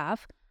we all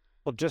have?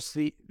 Well, just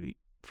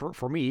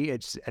for me,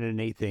 it's an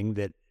innate thing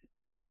that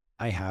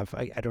I have.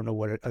 I don't know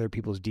what other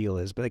people's deal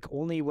is, but like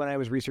only when I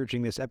was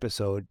researching this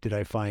episode did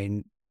I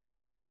find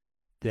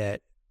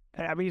that.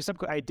 I mean,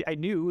 I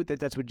knew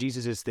that that's what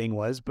Jesus's thing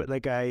was, but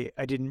like I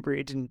didn't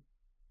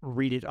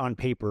read it on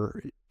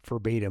paper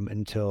verbatim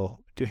until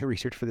doing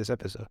research for this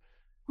episode.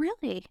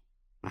 Really?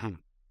 Mm-hmm.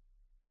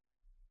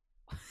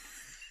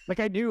 Like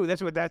I knew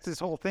that's this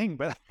whole thing,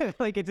 but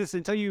like it's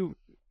just I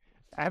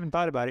haven't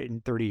thought about it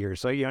in 30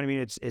 years. So you know what I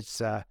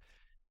mean?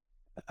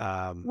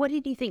 What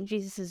did you think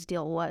Jesus's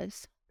deal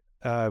was?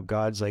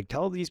 God's like,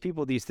 tell these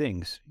people these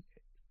things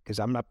because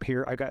I'm up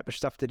here. I got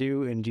stuff to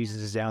do, and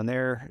Jesus is down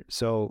there.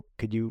 So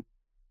could you,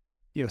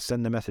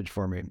 send the message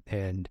for me?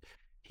 And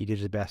he did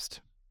his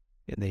best,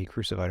 and they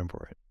crucified him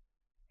for it.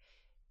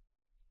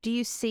 Do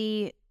you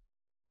see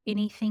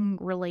anything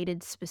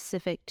related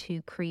specific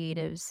to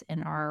creatives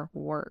in our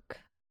work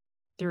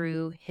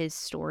through his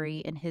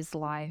story and his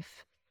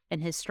life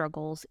and his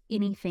struggles?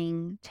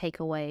 Anything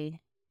takeaway,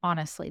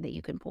 honestly, that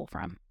you can pull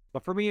from?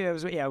 But for me, it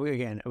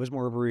was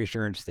more of a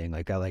reassurance thing.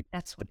 Like I like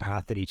That's the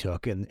path that he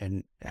took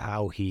and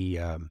how he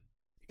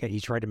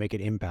tried to make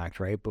an impact,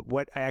 right? But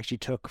what I actually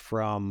took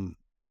from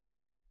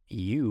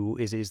you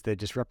is the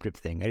disruptive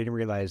thing. I didn't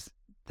realize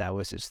that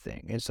was his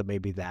thing, and so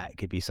maybe that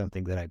could be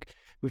something that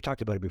we've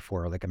talked about it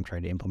before. Like I'm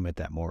trying to implement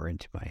that more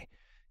into my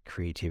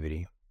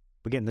creativity.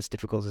 Again, that's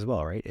difficult as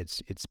well, right?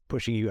 It's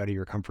pushing you out of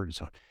your comfort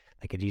zone.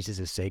 Like in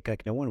Jesus' sake,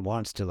 like no one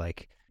wants to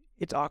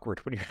it's awkward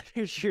when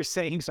you're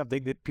saying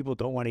something that people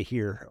don't want to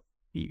hear.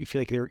 You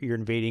feel like you're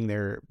invading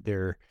their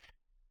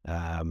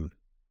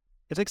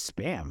it's like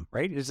spam,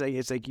 right?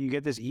 It's like you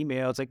get this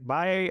email. It's like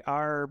buy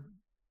our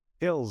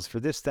pills for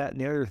this, that, and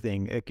the other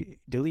thing.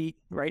 Delete,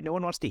 right? No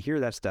one wants to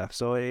hear that stuff,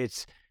 so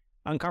it's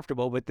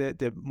uncomfortable. But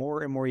the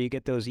more and more you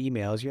get those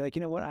emails, you're like,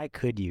 you know what? I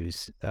could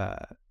use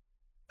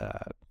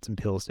some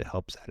pills to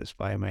help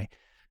satisfy my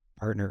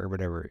partner or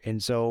whatever.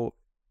 And so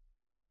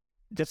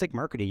that's like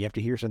marketing. You have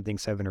to hear something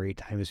 7 or 8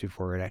 times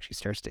before it actually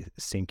starts to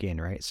sink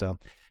in, right? So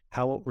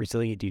how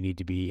resilient do you need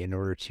to be in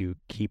order to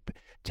keep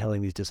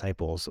telling these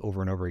disciples over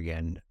and over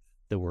again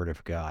the word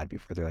of God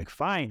before they're like,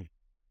 fine,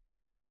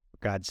 for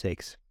God's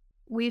sakes?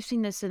 We've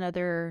seen this in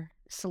other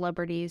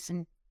celebrities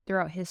and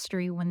throughout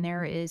history. When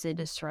there is a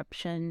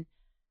disruption,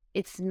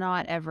 it's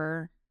not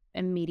ever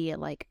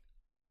immediate like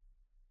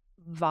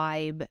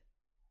vibe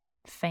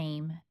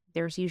fame.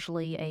 There's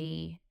usually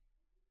a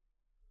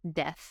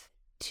death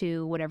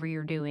to whatever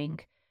you're doing.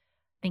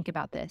 Think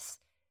about this.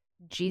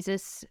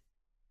 Jesus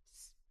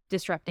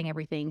disrupting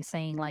everything,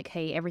 saying like,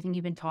 hey, everything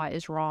you've been taught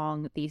is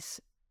wrong.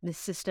 This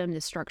system,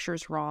 this structure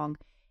is wrong.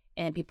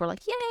 And people are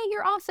like, yay,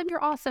 you're awesome,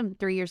 you're awesome.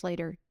 3 years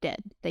later,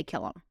 dead. They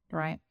kill him,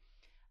 right?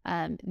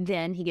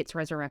 Then he gets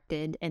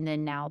resurrected, and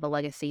then now the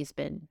legacy's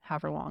been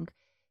however long.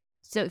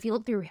 So if you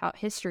look throughout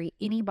history,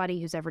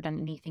 anybody who's ever done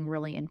anything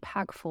really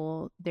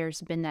impactful,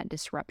 there's been that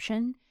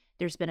disruption.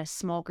 There's been a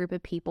small group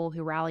of people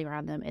who rally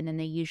around them, and then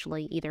they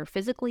usually either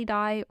physically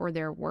die or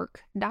their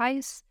work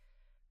dies.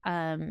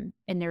 And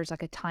there's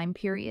like a time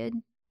period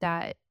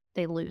that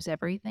they lose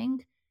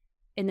everything.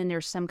 And then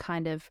there's some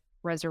kind of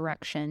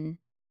resurrection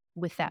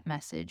with that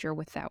message or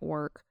with that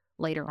work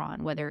later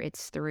on, whether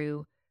it's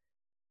through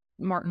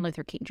Martin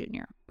Luther King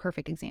Jr.,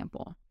 perfect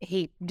example.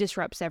 He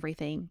disrupts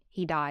everything.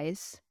 He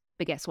dies,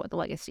 but guess what? The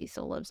legacy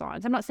still lives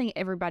on. So I'm not saying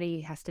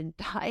everybody has to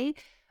die,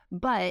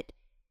 but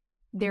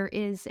there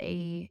is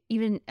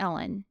even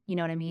Ellen, you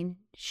know what I mean?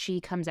 She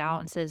comes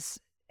out and says,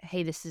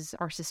 hey,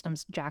 our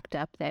system's jacked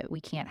up that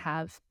we can't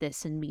have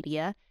this in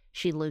media.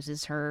 She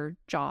loses her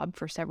job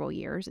for several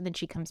years, and then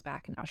she comes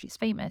back and now she's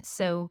famous.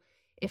 So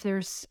if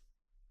there's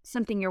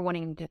something you're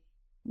wanting to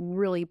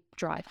really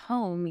drive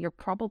home, you're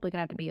probably going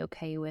to have to be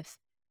okay with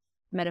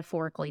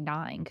metaphorically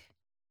dying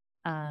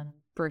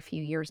for a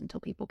few years until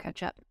people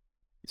catch up.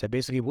 Is that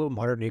basically what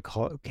modern day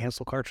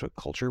cancel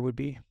culture would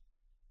be?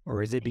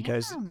 Or is it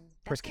because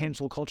is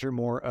cancel culture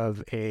more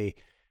of a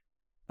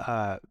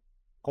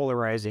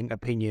polarizing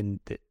opinion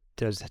that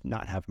does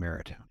not have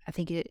merit? I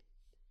think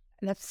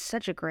that's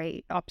such a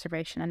great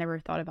observation. I never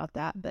thought about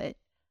that, but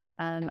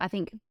I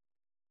think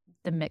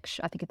it's a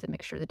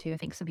mixture of the two. I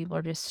think some people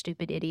are just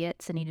stupid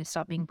idiots and need to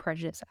stop being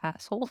prejudiced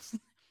assholes.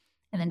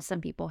 And then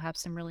some people have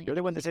some really... You're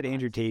the one that said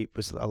Andrew Tate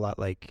was a lot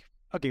like,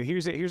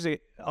 okay,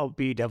 I'll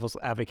be devil's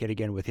advocate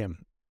again with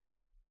him.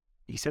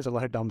 He says a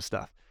lot of dumb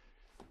stuff,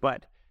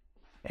 but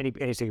and he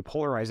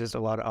polarizes a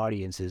lot of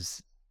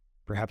audiences.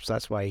 Perhaps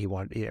that's why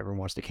everyone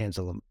wants to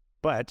cancel him.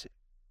 But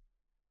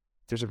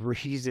there's a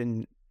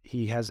reason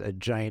he has a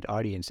giant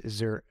audience. Is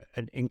there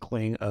an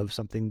inkling of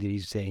something that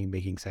he's saying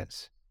making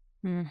sense?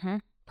 Mm-hmm.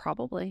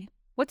 Probably.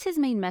 What's his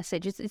main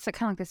message? It's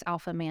kind of like this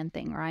alpha man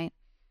thing, right?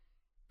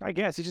 I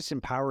guess it's just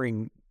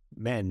empowering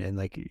men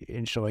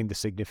and showing the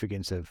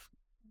significance of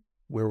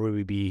where would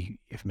we be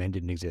if men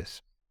didn't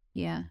exist.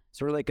 Yeah.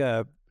 Sort of like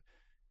a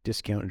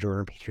discount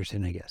Jordan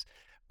Peterson, I guess.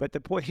 But the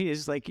point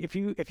is, like, if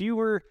you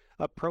were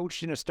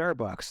approached in a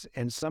Starbucks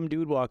and some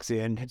dude walks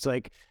in, it's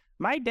like,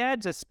 my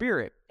dad's a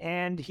spirit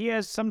and he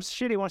has some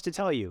shit he wants to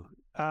tell you.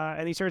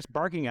 And he starts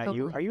barking at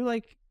you. Are you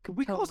like, could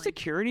we call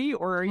security,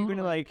 or are you going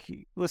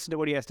to listen to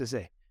what he has to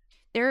say?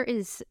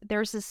 There's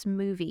this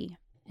movie,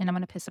 and I'm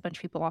going to piss a bunch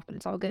of people off, but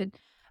it's all good.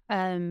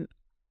 I've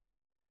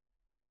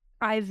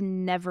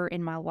never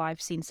in my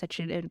life seen such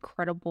an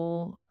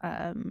incredible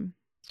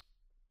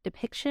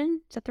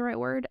depiction, is that the right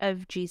word,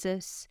 of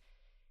Jesus.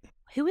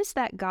 Who is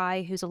that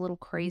guy who's a little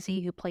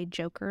crazy who played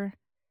Joker?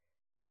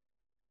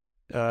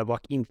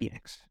 Joaquin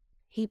Phoenix.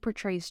 He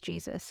portrays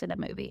Jesus in a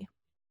movie.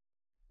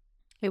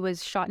 It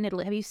was shot in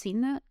Italy. Have you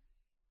seen that?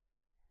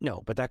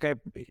 No, but that guy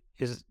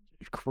is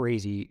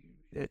crazy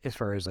as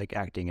far as like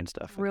acting and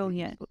stuff.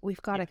 Brilliant.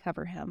 We've got to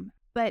cover him.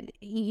 But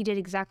he did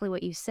exactly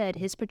what you said.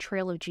 His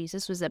portrayal of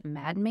Jesus was a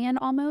madman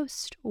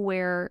almost,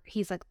 where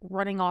he's like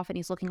running off and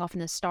he's looking off in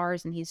the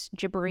stars and he's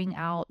gibbering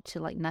out to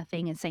like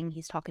nothing and saying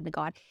he's talking to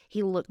God.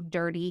 He looked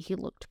dirty. He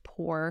looked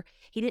poor.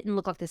 He didn't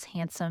look like this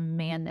handsome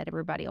man that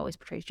everybody always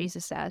portrays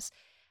Jesus as.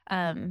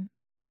 And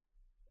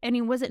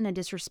he wasn't in a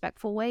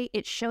disrespectful way.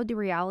 It showed the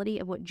reality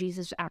of what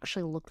Jesus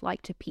actually looked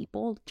like to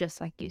people, just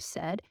like you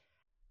said.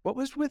 What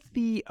was with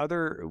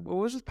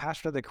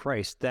Passion of the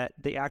Christ, that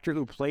the actor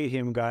who played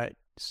him got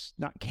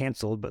not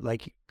canceled, but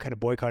like kind of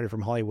boycotted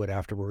from Hollywood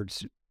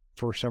afterwards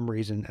for some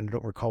reason, and I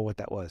don't recall what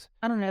that was.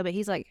 I don't know, but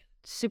he's like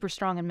super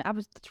strong. And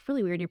it's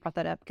really weird you brought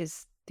that up,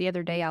 because the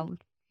other day I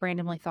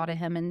randomly thought of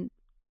him and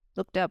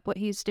looked up what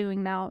he's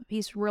doing now.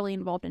 He's really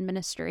involved in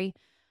ministry.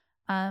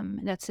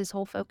 That's his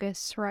whole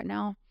focus right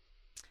now.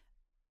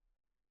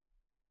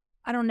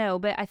 I don't know,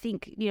 but I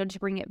think, to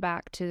bring it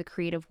back to the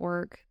creative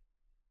work,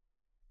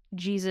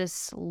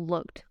 Jesus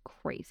looked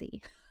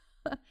crazy.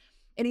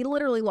 And he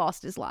literally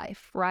lost his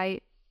life,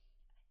 right?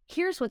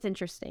 Here's what's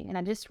interesting, and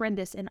I just read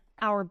this in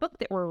our book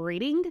that we're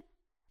reading,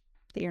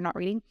 that you're not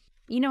reading.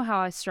 You know how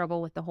I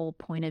struggle with the whole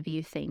point of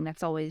view thing.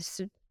 That's always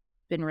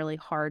been really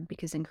hard,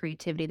 because in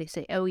creativity, they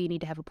say, oh, you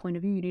need to have a point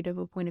of view, you need to have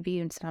a point of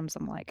view. And sometimes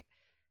I'm like,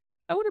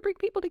 I want to bring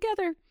people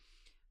together.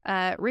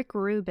 Rick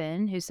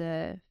Rubin, who's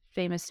a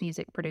famous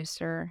music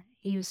producer,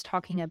 he was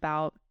talking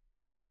about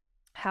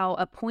how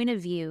a point of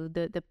view,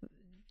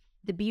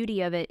 the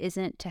beauty of it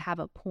isn't to have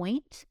a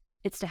point,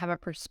 it's to have a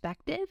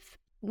perspective.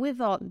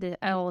 With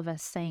all of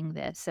us saying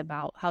this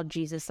about how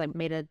Jesus like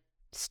made a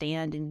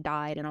stand and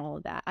died and all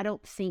of that, I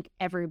don't think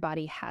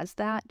everybody has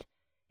that,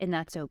 and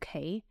that's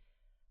okay.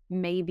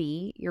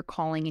 Maybe your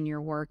calling in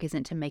your work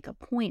isn't to make a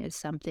point of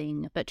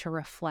something, but to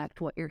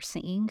reflect what you're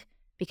seeing,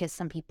 because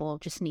some people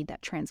just need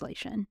that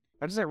translation.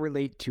 How does that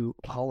relate to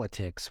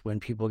politics when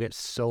people get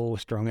so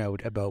strung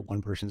out about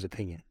one person's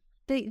opinion?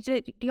 Do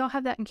y'all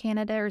have that in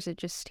Canada, or is it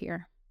just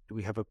here? Do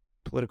we have a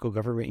political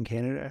government in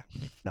Canada?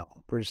 No,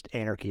 we're just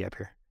anarchy up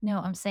here. No,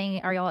 I'm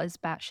saying, are y'all as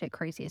batshit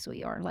crazy as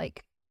we are?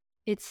 Like,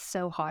 it's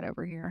so hot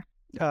over here.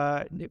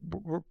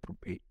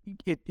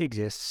 It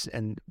exists,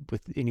 and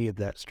with any of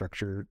that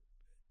structure.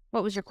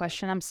 What was your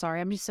question? I'm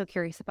sorry. I'm just so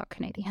curious about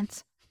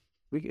Canadians.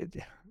 We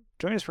could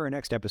join us for our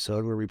next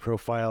episode where we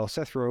profile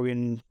Seth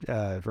Rogen,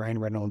 Ryan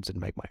Reynolds, and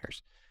Mike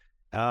Myers.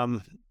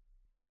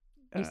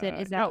 You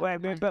said, is that... No, I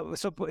mean,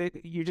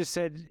 you just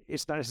said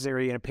it's not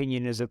necessarily an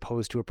opinion as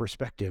opposed to a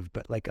perspective,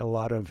 but like a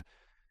lot of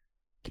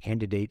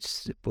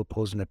candidates will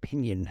pose an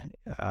opinion,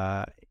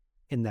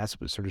 and that's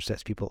what sort of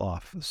sets people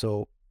off.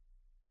 So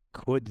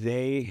how would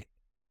they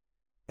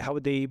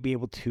be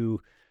able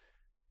to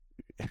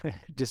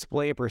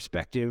display a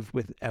perspective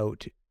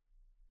without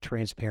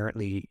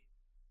transparently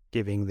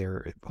giving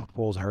their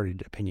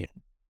wholehearted opinion?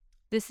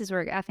 This is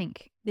where I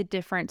think the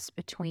difference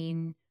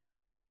between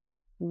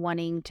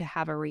wanting to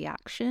have a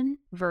reaction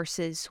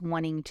versus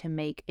wanting to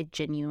make a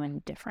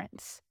genuine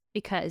difference.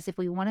 Because if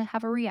we want to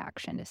have a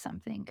reaction to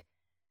something,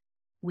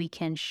 we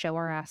can show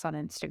our ass on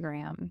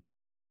Instagram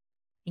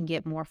and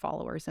get more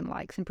followers and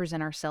likes and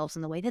present ourselves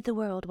in the way that the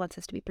world wants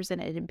us to be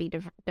presented and be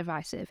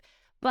divisive.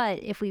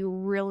 But if we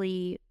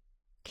really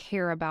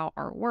care about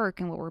our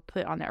work and what we're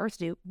put on the earth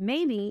to do,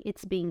 maybe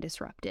it's being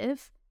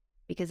disruptive,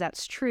 because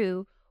that's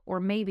true, or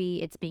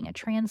maybe it's being a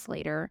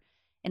translator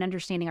and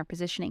understanding our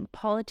positioning.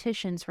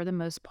 Politicians, for the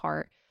most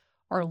part,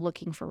 are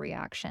looking for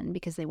reaction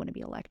because they want to be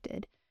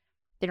elected.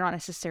 They're not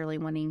necessarily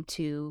wanting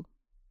to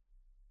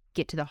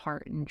get to the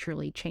heart and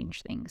truly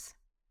change things.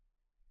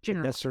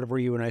 Generally. That's sort of where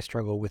you and I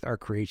struggle with our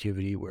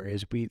creativity,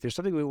 whereas there's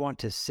something we want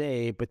to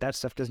say, but that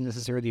stuff doesn't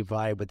necessarily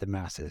vibe with the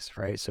masses,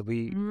 right? So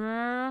we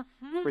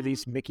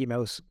release Mickey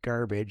Mouse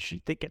garbage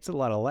that gets a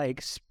lot of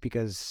likes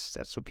because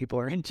that's what people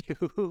are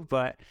into.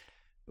 But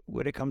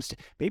when it comes to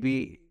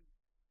maybe,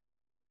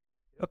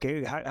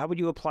 okay, how would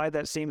you apply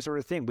that same sort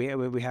of thing?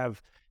 We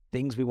have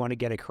things we want to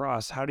get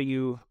across. How are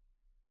you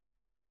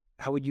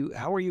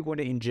going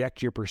to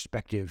inject your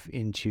perspective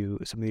into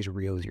some of these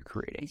reels you're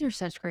creating? These are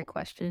such great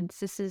questions.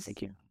 This is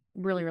Thank you.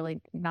 Really, really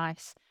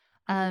nice.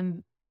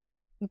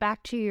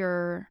 Back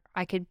to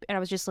I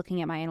was just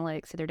looking at my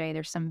analytics the other day.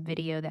 There's some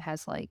video that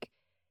has like,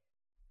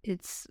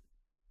 it's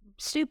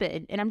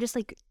stupid. And I'm just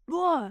like,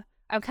 whoa.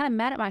 I'm kind of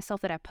mad at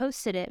myself that I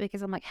posted it,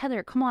 because I'm like,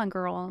 Heather, come on,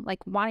 girl. Like,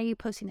 why are you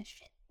posting this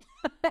shit?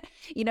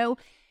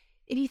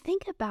 If you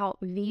think about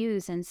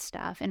views and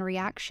stuff and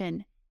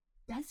reaction,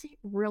 does it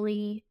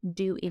really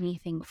do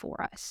anything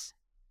for us?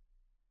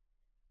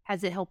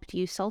 Has it helped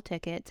you sell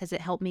tickets? Has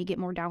it helped me get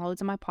more downloads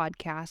on my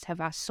podcast?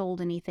 Have I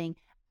sold anything?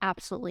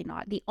 Absolutely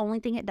not. The only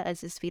thing it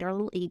does is feed our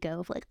little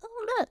ego of like,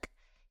 oh, look,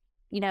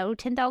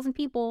 10,000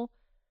 people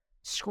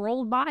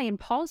scrolled by and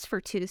paused for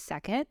 2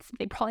 seconds.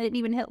 They probably didn't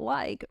even hit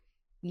like.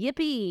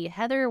 Yippee,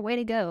 Heather, way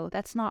to go.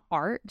 That's not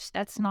art.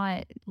 That's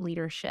not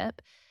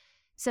leadership.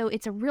 So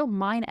it's a real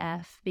mind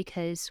F,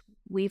 because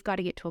we've got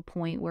to get to a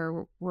point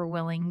where we're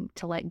willing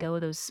to let go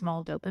of those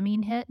small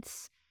dopamine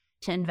hits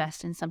to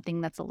invest in something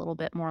that's a little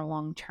bit more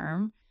long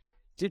term.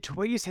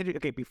 what you said,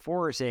 okay,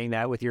 before saying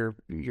that with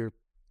the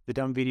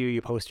dumb video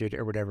you posted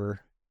or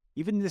whatever,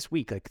 even this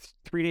week, like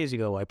 3 days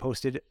ago, I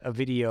posted a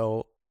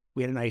video.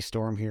 We had an ice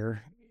storm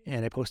here,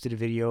 and I posted a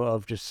video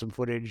of just some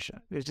footage.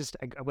 It was just,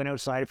 I went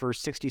outside for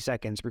 60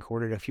 seconds,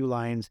 recorded a few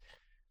lines,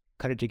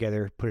 cut it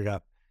together, put it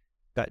up,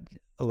 got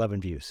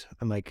 11 views.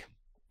 I'm like,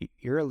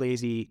 you're a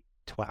lazy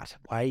twat.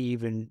 Why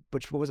even,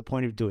 what was the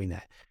point of doing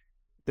that?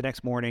 The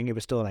next morning, it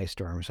was still an ice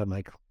storm. So I'm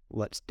like,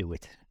 let's do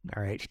it.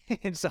 All right.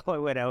 And so I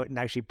went out and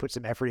actually put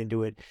some effort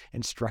into it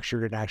and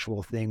structured an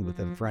actual thing with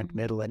the front,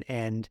 middle, and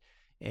end.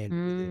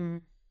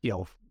 And,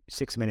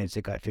 6 minutes,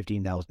 it got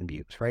 15,000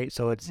 views, right?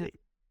 So it's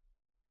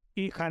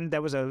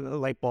that was a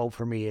light bulb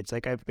for me. It's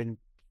like I've been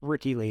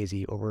pretty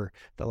lazy over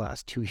the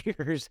last 2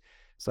 years.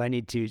 So I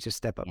need to just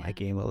step up my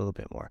game a little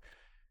bit more.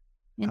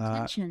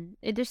 Intention.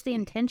 It's just the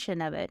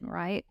intention of it,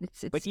 right?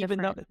 It's but even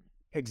different. though,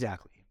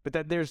 exactly.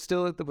 But there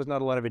was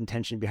not a lot of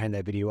intention behind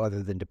that video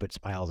other than to put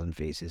smiles on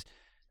faces.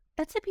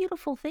 That's a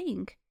beautiful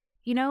thing.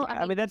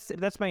 I mean,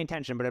 that's my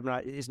intention, but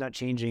it's not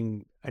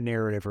changing a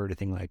narrative or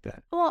anything like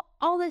that. Well,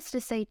 all this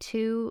to say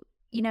too,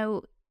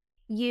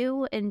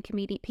 you and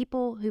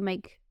people who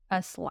make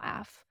us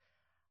laugh,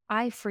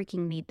 I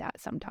freaking need that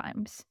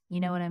sometimes.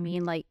 You know what I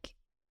mean? Like,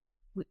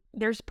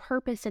 there's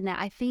purpose in that.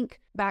 I think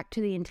back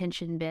to the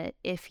intention bit,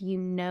 if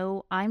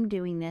I'm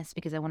doing this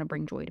because I want to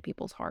bring joy to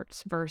people's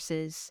hearts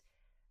versus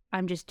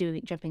I'm just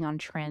jumping on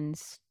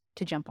trends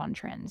to jump on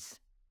trends,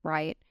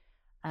 right?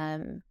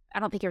 I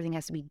don't think everything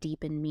has to be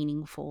deep and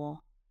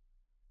meaningful.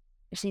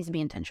 It just needs to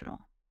be intentional.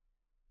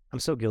 I'm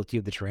so guilty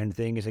of the trend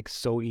thing. It's like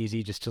so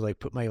easy just to like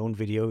put my own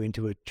video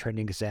into a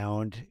trending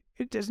sound.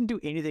 It doesn't do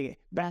anything.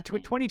 Back to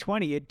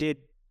 2020, it did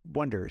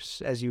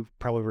wonders, as you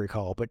probably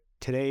recall. But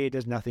today it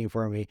does nothing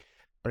for me.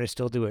 But I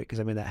still do it because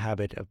I'm in that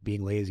habit of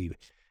being lazy.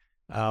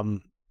 Do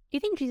you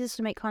think Jesus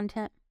would make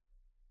content?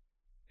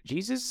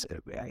 Jesus,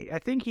 I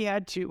think he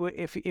had to.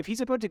 If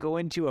he's about to go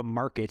into a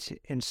market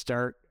and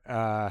start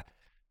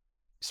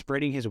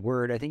spreading his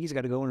word, I think he's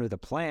got to go in with a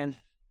plan.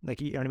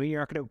 Like, you know what I mean?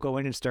 You're not going to go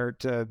in and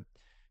start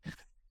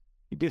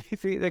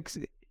like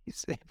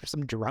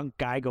some drunk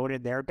guy going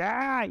in there.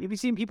 If you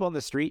seen people on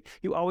the street,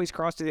 you always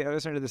cross to the other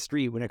side of the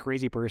street when a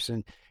crazy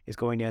person is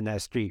going down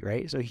that street,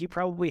 right? So he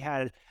probably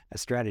had a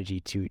strategy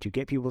to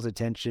get people's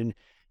attention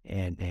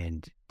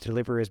and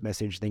deliver his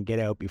message, then get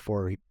out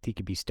before he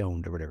could be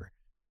stoned or whatever.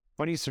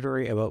 Funny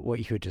story about what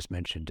you had just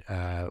mentioned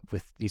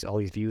with all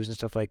these views and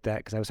stuff like that,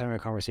 because I was having a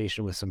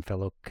conversation with some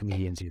fellow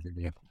comedians the other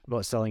day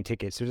about selling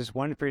tickets. There's this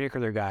one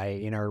particular guy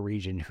in our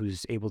region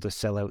who's able to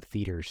sell out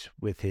theaters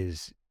with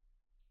his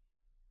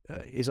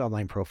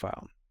online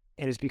profile,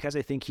 and it's because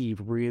I think he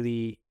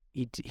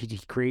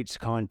creates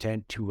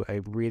content to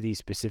a really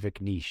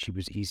specific niche.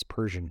 He's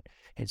Persian,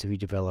 and so he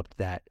developed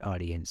that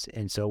audience.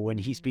 And so when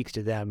he speaks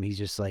to them, he's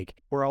just like,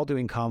 we're all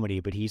doing comedy,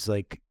 but he's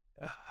like,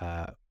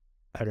 I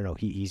don't know,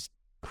 he's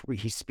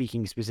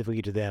speaking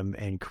specifically to them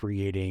and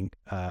creating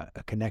a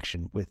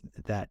connection with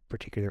that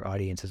particular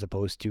audience, as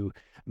opposed to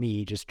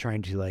me just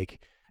trying to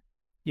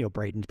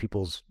brighten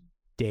people's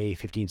day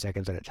 15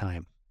 seconds at a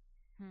time.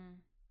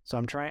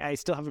 So I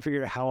still haven't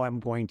figured out how I'm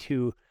going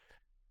to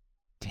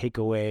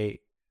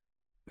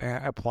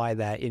apply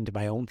that into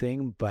my own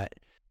thing, but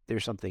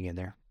there's something in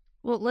there.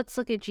 Well, let's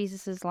look at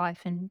Jesus's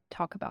life and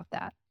talk about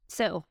that.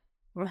 So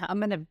I'm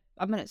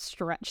gonna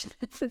stretch.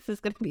 This is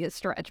gonna be a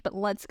stretch, but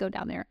let's go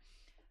down there.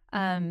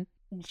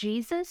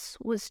 Jesus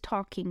was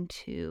talking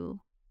to,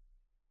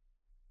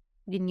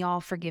 and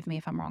y'all forgive me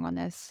if I'm wrong on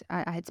this.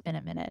 It's been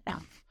a minute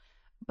now,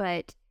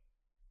 but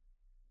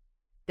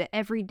the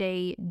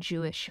everyday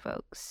Jewish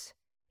folks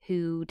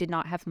who did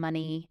not have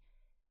money,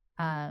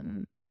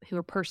 who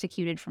were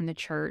persecuted from the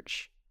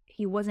church.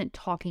 He wasn't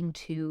talking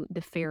to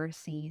the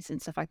Pharisees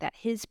and stuff like that.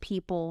 His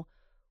people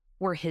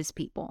were his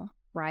people,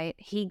 right?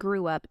 He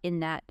grew up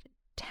in that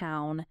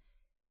town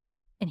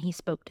and he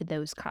spoke to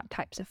those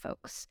types of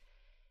folks.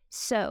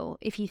 So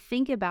if you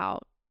think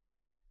about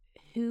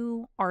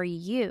who are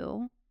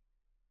you,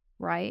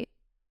 right?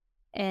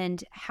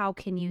 And how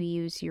can you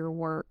use your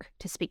work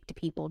to speak to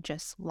people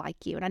just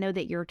like you? And I know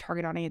that your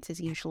target audience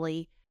is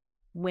usually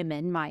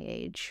women my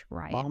age,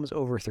 right? Moms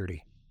over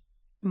 30.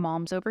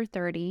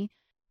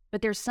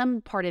 But there's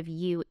some part of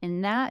you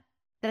in that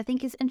I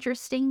think is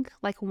interesting.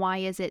 Like, why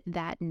is it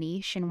that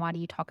niche, and why do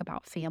you talk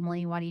about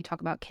family? Why do you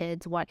talk about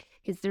kids?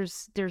 Because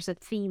there's a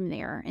theme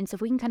there. And so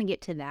if we can kind of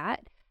get to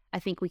that, I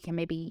think we can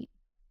maybe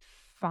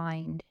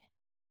find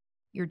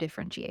your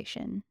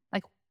differentiation.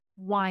 Like,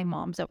 why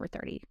moms over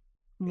 30?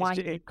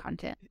 Why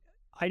content?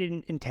 I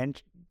didn't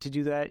intend to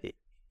do that.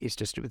 It's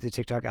just with the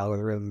TikTok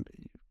algorithm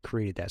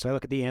created that. So I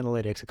look at the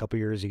analytics a couple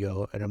years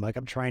ago, and I'm like,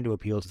 I'm trying to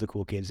appeal to the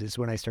cool kids. This is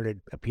when I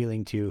started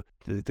appealing to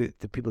the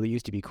people that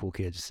used to be cool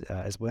kids.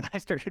 Is when I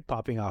started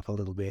popping off a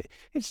little bit.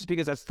 It's just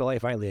because that's the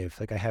life I live.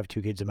 Like, I have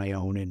 2 kids of my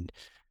own, and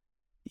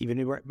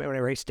even when I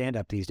write stand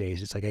up these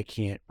days, it's like I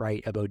can't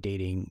write about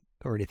dating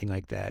or anything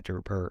like that,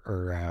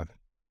 or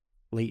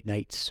late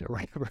nights or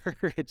whatever.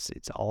 It's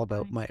all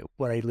about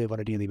what I live on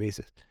a daily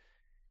basis.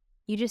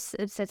 You just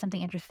said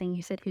something interesting.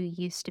 You said who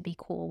used to be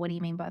cool. What do you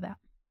mean by that?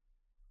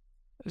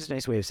 It's a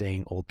nice way of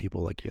saying old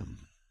people like you.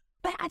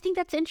 But I think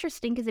that's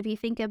interesting because if you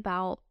think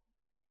about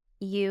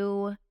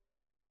you,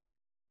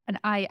 and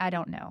I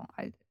don't know,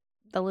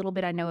 the little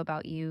bit I know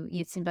about you,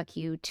 it seemed like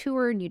you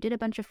toured and you did a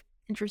bunch of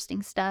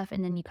interesting stuff,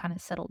 and then you kind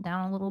of settled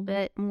down a little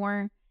bit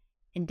more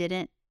and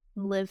didn't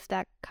live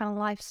that kind of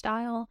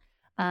lifestyle.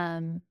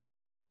 And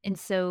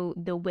so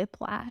the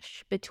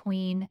whiplash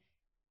between,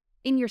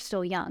 and you're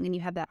still young and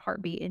you have that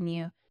heartbeat in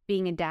you,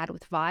 being a dad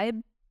with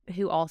vibe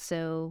who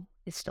also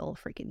is still a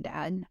freaking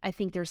dad. I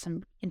think there's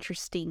some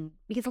interesting,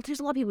 because there's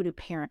a lot of people who do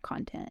parent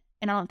content,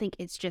 and I don't think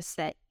it's just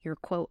that you're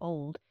quote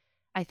old.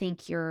 I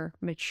think you're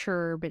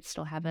mature but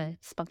still have a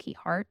spunky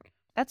heart.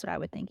 That's what I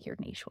would think your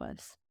niche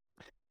was.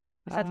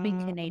 Besides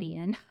being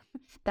Canadian,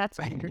 that's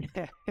weird.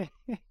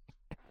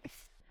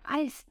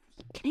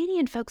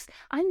 Canadian folks,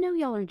 I know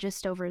y'all are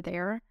just over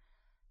there,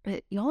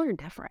 but y'all are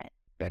different.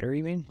 Better,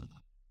 you mean?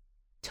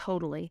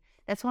 Totally.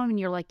 That's why when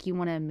you're like, you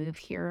want to move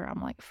here,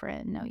 I'm like,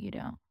 friend, no, you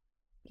don't.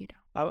 You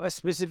don't.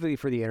 Specifically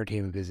for the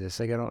entertainment business,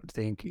 like I don't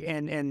think,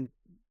 and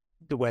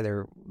the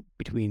weather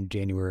between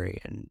January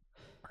and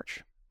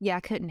March. Yeah, I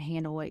couldn't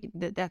handle it.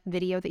 That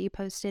video that you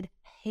posted,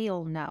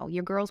 hell no.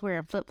 Your girl's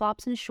wearing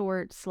flip-flops and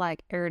shorts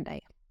like every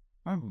day.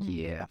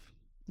 Yeah.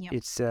 Yep.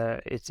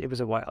 It was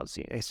a wild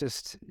scene. It's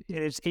just,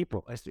 it's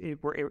April. Is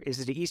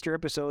it the Easter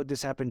episode?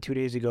 This happened 2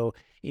 days ago.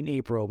 In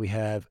April, we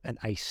have an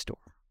ice storm.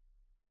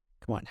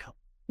 Come on now.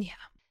 Yeah.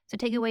 So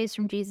takeaways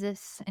from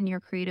Jesus and your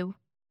creative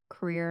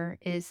career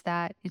is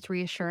that it's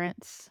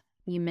reassurance.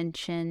 You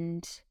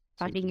mentioned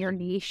finding your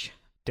niche.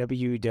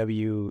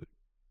 WWJD.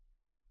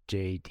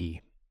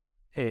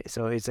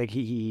 So it's like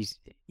he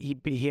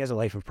has a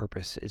life of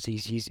purpose.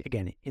 He's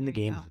again in the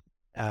game.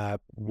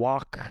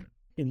 Walk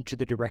into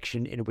the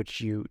direction in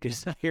which you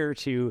desire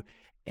to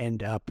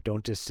end up.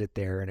 Don't just sit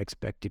there and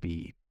expect to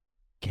be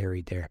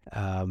carried there.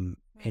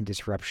 And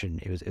disruption.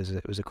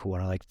 It was a cool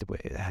one. I liked the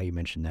way how you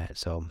mentioned that.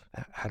 So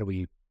how do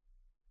we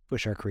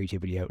push our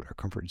creativity out our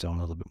comfort zone a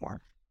little bit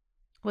more?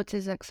 What's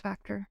his X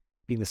factor?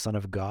 Being the son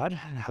of God.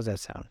 How's that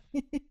sound?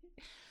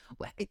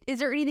 Is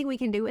there anything we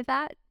can do with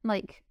that?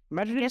 Like,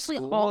 imagine in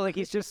school, like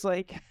he's just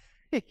like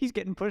he's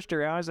getting pushed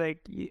around. It's like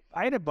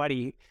I had a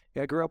buddy.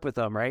 I grew up with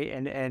him, right?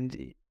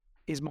 And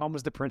his mom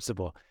was the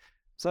principal.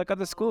 So like on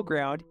the school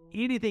ground,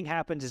 anything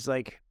happens is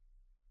like,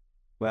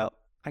 well,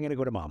 I'm gonna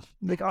go to mom.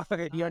 Like, oh,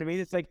 you know what I mean?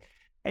 It's like,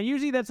 and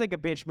usually that's like a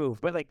bitch move,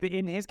 but like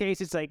in his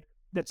case, it's like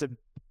that's a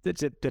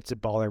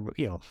baller.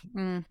 You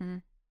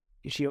know,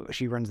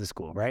 she runs the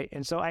school, right?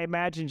 And so I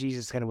imagine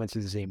Jesus kind of went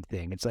through the same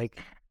thing. It's like,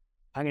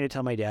 I'm gonna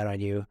tell my dad on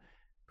you.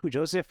 Who,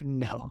 Joseph?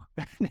 No,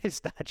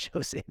 it's not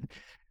Joseph.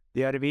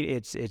 You know what I mean?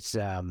 It's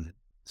so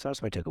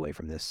that's what I took away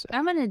from this.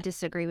 I'm gonna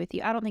disagree with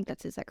you. I don't think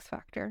that's his X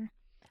factor.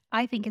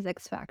 I think his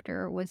X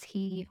factor was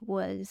he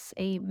was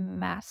a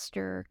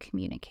master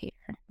communicator.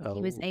 Oh.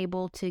 He was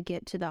able to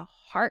get to the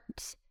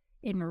heart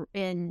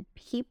in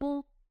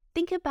people.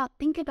 Think about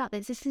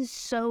this. This is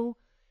so,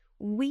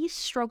 we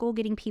struggle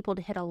getting people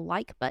to hit a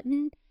like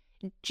button.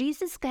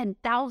 Jesus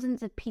had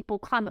thousands of people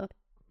climb a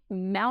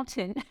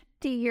mountain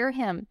to hear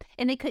him,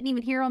 and they couldn't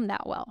even hear him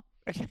that well.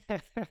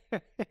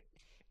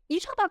 You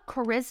talk about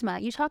charisma.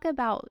 You talk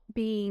about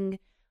being,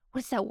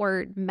 what's that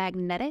word?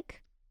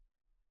 Magnetic.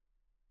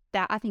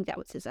 That, I think that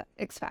was his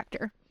X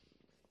factor.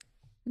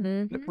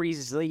 The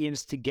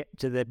resilience to get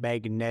to the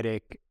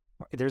magnetic.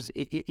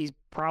 He's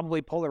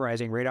probably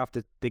polarizing right off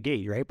the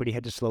gate, right? But he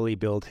had to slowly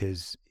build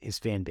his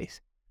fan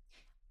base.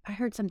 I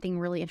heard something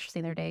really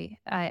interesting the other day.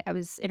 I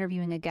was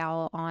interviewing a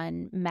gal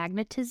on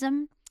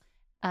magnetism,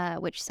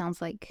 which sounds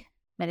like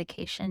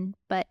medication.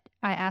 But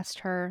I asked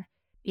her,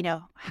 you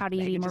know, how do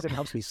you be more... It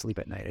helps me sleep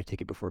at night. I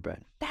take it before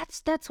bed.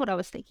 That's what I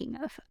was thinking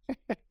of.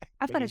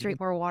 I've got to drink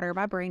more water.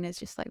 My brain is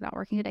just like not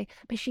working today.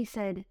 But she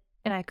said,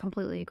 and I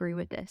completely agree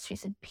with this, she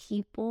said,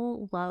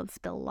 people love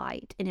the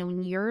light. And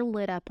when you're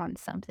lit up on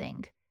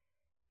something,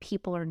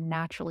 people are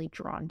naturally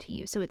drawn to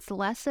you. So it's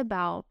less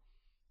about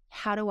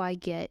how do I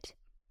get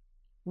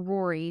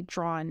Rory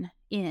drawn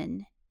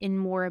in and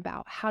more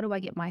about how do I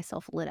get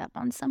myself lit up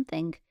on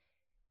something,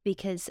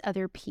 because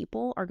other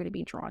people are going to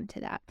be drawn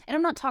to that. And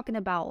I'm not talking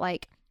about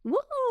like,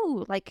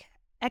 woo, like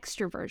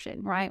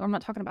extroversion, right? I'm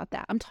not talking about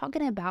that. I'm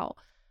talking about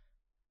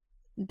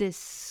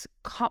this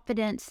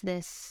confidence,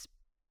 this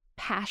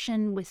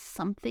passion with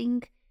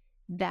something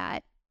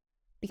that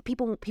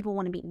people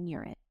want to be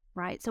near it,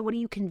 right? So what are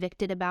you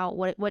convicted about?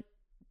 What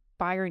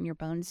fire in your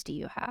bones do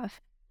you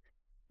have?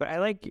 But I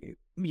like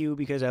you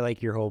because I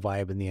like your whole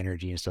vibe and the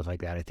energy and stuff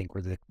like that. I think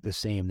we're the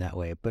same that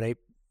way. But I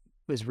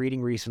was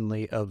reading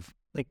recently of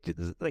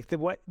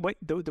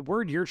the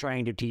word you're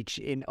trying to teach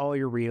in all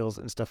your reels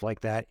and stuff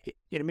like that.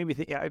 It made me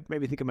think. Yeah, it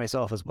made me think of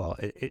myself as well.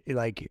 It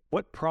like,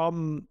 what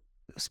problem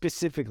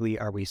specifically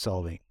are we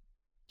solving?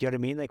 Do you know what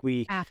I mean? Like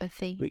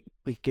apathy.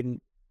 We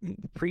can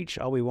preach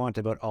all we want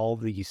about all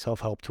the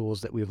self-help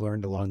tools that we've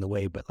learned along the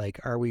way, but like,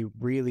 are we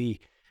really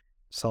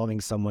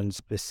solving someone's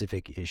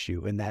specific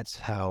issue? And that's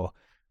how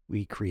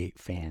we create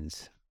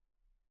fans.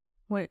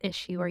 What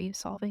issue are you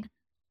solving?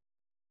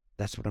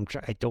 That's what I'm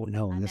trying. I don't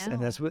know. And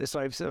that's what. So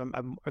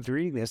I'm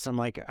reading this. I'm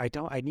like,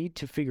 I need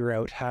to figure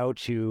out how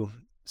to.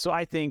 So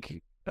I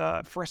think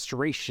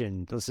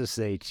frustration. Let's just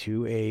say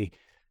to a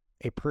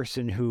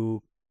person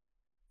who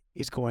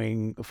is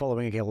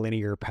following a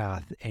linear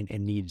path and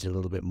needs a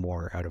little bit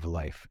more out of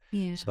life.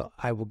 Yeah. So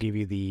I will give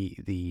you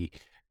the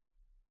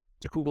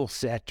Google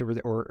set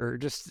or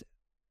just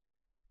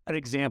an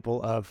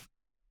example of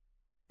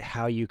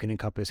how you can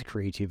encompass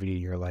creativity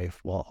in your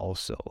life while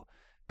also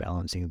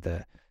balancing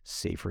the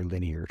safer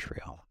linear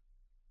trail.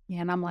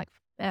 Yeah, and I'm like,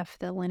 F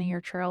the linear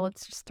trail.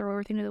 Let's just throw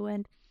everything to the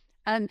wind.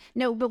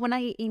 No, but when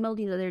I emailed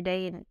you the other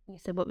day and you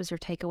said, what was your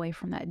takeaway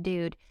from that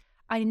dude?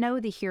 I know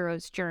the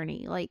hero's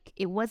journey. Like,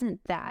 it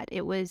wasn't that.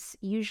 It was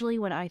usually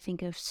when I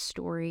think of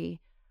story,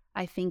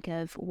 I think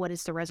of what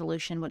is the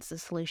resolution? What's the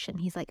solution?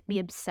 He's like, be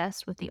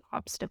obsessed with the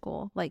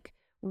obstacle. Like,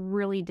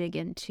 really dig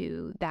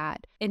into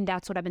that. And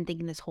that's what I've been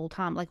thinking this whole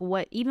time. Like,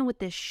 even with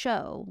this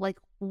show, like,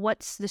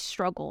 what's the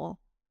struggle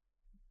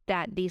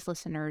that these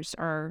listeners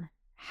are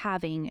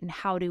having, and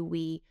how do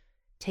we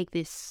take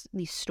these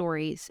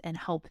stories and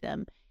help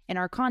them in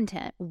our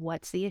content?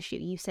 What's the issue?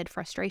 You said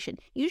frustration.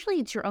 Usually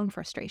it's your own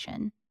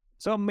frustration.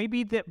 So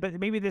maybe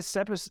this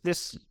episode,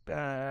 this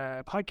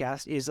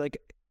podcast is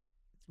like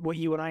what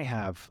you and I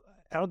have.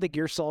 I don't think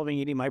you're solving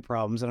any of my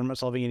problems, and I'm not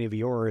solving any of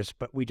yours,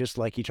 but we just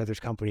like each other's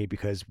company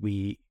because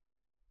we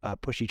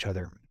push each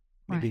other.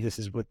 Maybe Right. this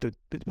is what the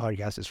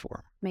podcast is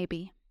for.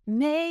 Maybe.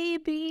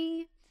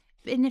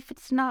 And if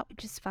it's not,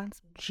 just find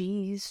some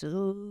Jesus.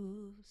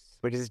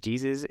 But is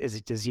Jesus?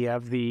 Does he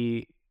have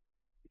the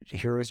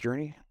hero's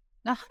journey?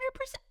 100%.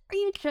 Are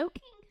you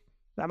joking?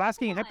 I'm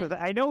asking. Come on.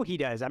 I know he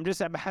does. I'm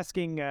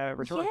asking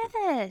rhetorically.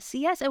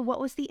 Yes. And what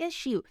was the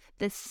issue?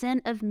 The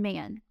sin of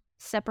man,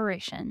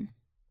 separation.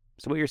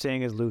 So what you're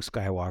saying is Luke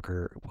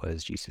Skywalker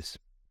was Jesus.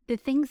 The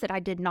things that I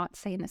did not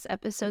say in this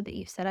episode that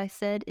you said I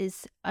said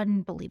is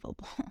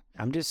unbelievable.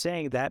 I'm just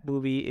saying that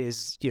movie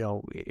is,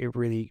 it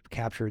really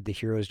captured the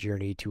hero's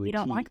journey to a You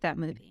don't T. like that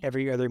movie.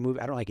 Every other movie,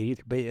 I don't like it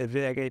either,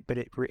 but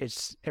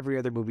it's every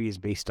other movie is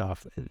based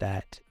off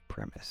that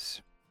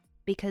premise.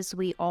 Because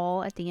we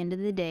all, at the end of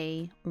the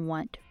day,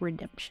 want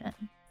redemption.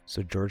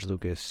 So George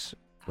Lucas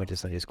went to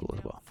Sunday school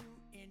as well.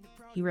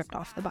 He ripped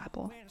off the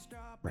Bible.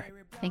 Right.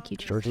 Thank you,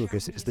 George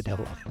Lucas is the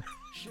devil.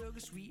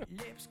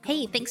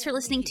 Hey, thanks for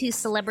listening to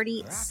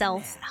Celebrity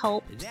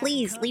Self-Help.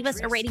 Please leave us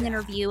a rating and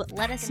review.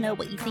 Let us know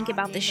what you think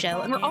about the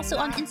show. And we're also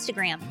on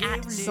Instagram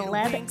at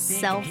Celeb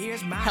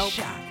Self-Help.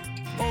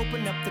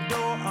 Open up the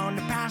door on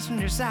the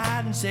passenger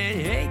side and said,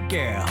 hey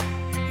girl,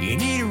 you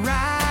need a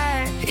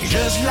ride.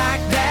 Just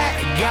like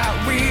that, it got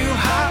real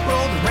hot.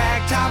 Roll the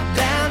rag top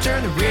down,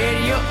 turn the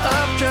radio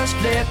up, just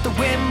let the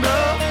wind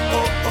blow.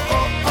 Oh, oh,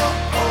 oh, oh,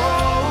 oh.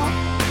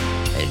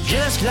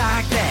 Just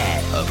like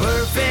that, a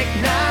perfect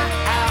night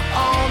out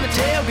on the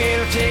tailgate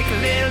or take a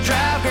little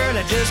drive. Girl,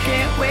 I just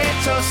can't wait,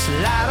 so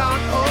slide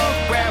on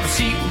over, grab a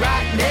seat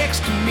right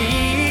next to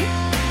me.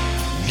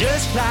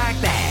 Just like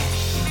that.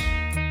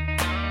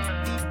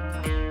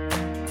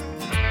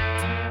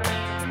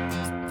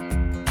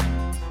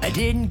 I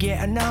didn't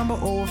get a number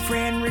or a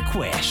friend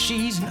request.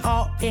 She's an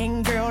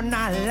all-in girl,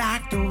 not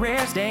like the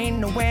rest. Ain't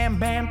no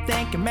wham-bam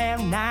thinking,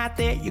 man, night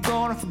that you're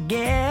gonna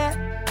forget.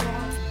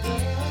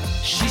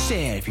 She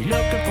said, if you're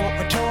looking for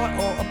a toy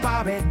or a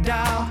Barbie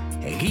doll,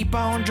 hey, keep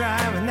on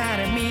driving, that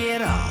ain't me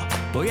at all.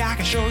 Boy, I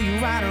can show you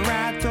how to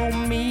ride, throw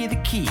me the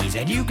keys,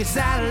 and you can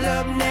saddle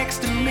up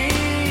next to me.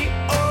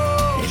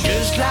 Oh,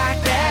 just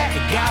like that,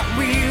 it got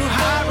real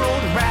hot. Roll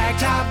the rag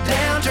top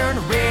down, turn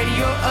the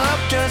radio up,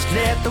 just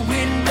let the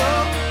wind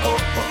blow. Oh,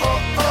 oh,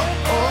 oh, oh,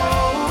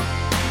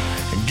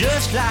 oh. And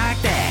just like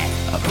that,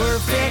 a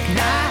perfect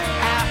night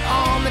out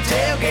on the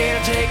tailgate,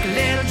 I'll take a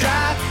little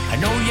drive. I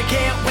know you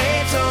can't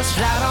wait, so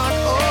slide on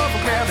over,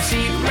 grab a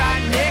seat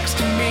right next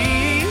to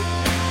me.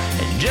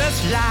 And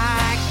just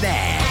like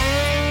that.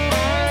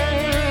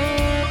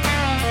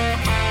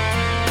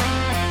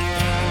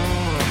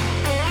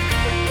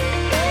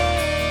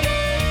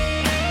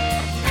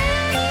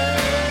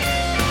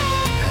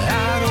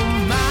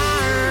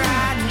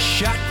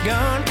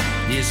 Shotgun,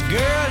 this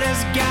girl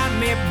has got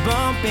me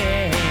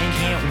bumping.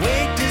 Can't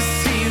wait to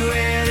see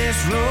where this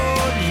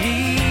road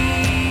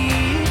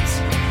leads.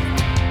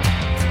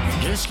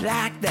 Just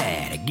like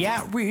that, it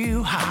got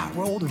real hot.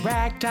 Roll the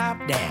rag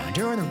top down,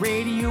 turn the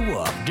radio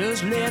up,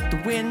 just let the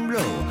wind blow.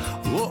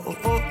 Oh, oh,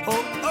 oh,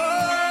 oh, oh.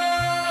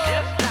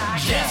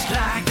 Just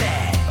like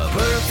that, a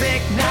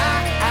perfect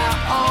night out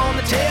on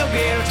the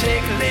tailgate. I'll take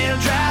a little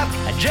drive.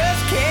 I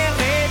just can't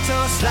wait, so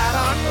slide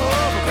on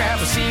over, grab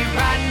a seat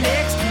right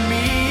next to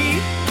me.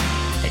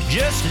 And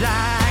just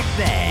like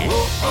that. Oh,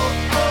 oh,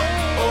 oh,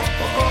 oh,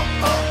 oh,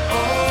 oh, oh,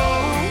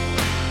 oh.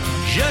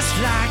 Just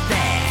like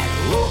that.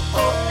 Oh,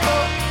 oh,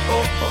 oh,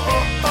 oh, oh,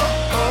 oh, oh,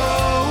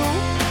 oh.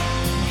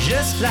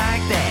 Just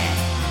like that.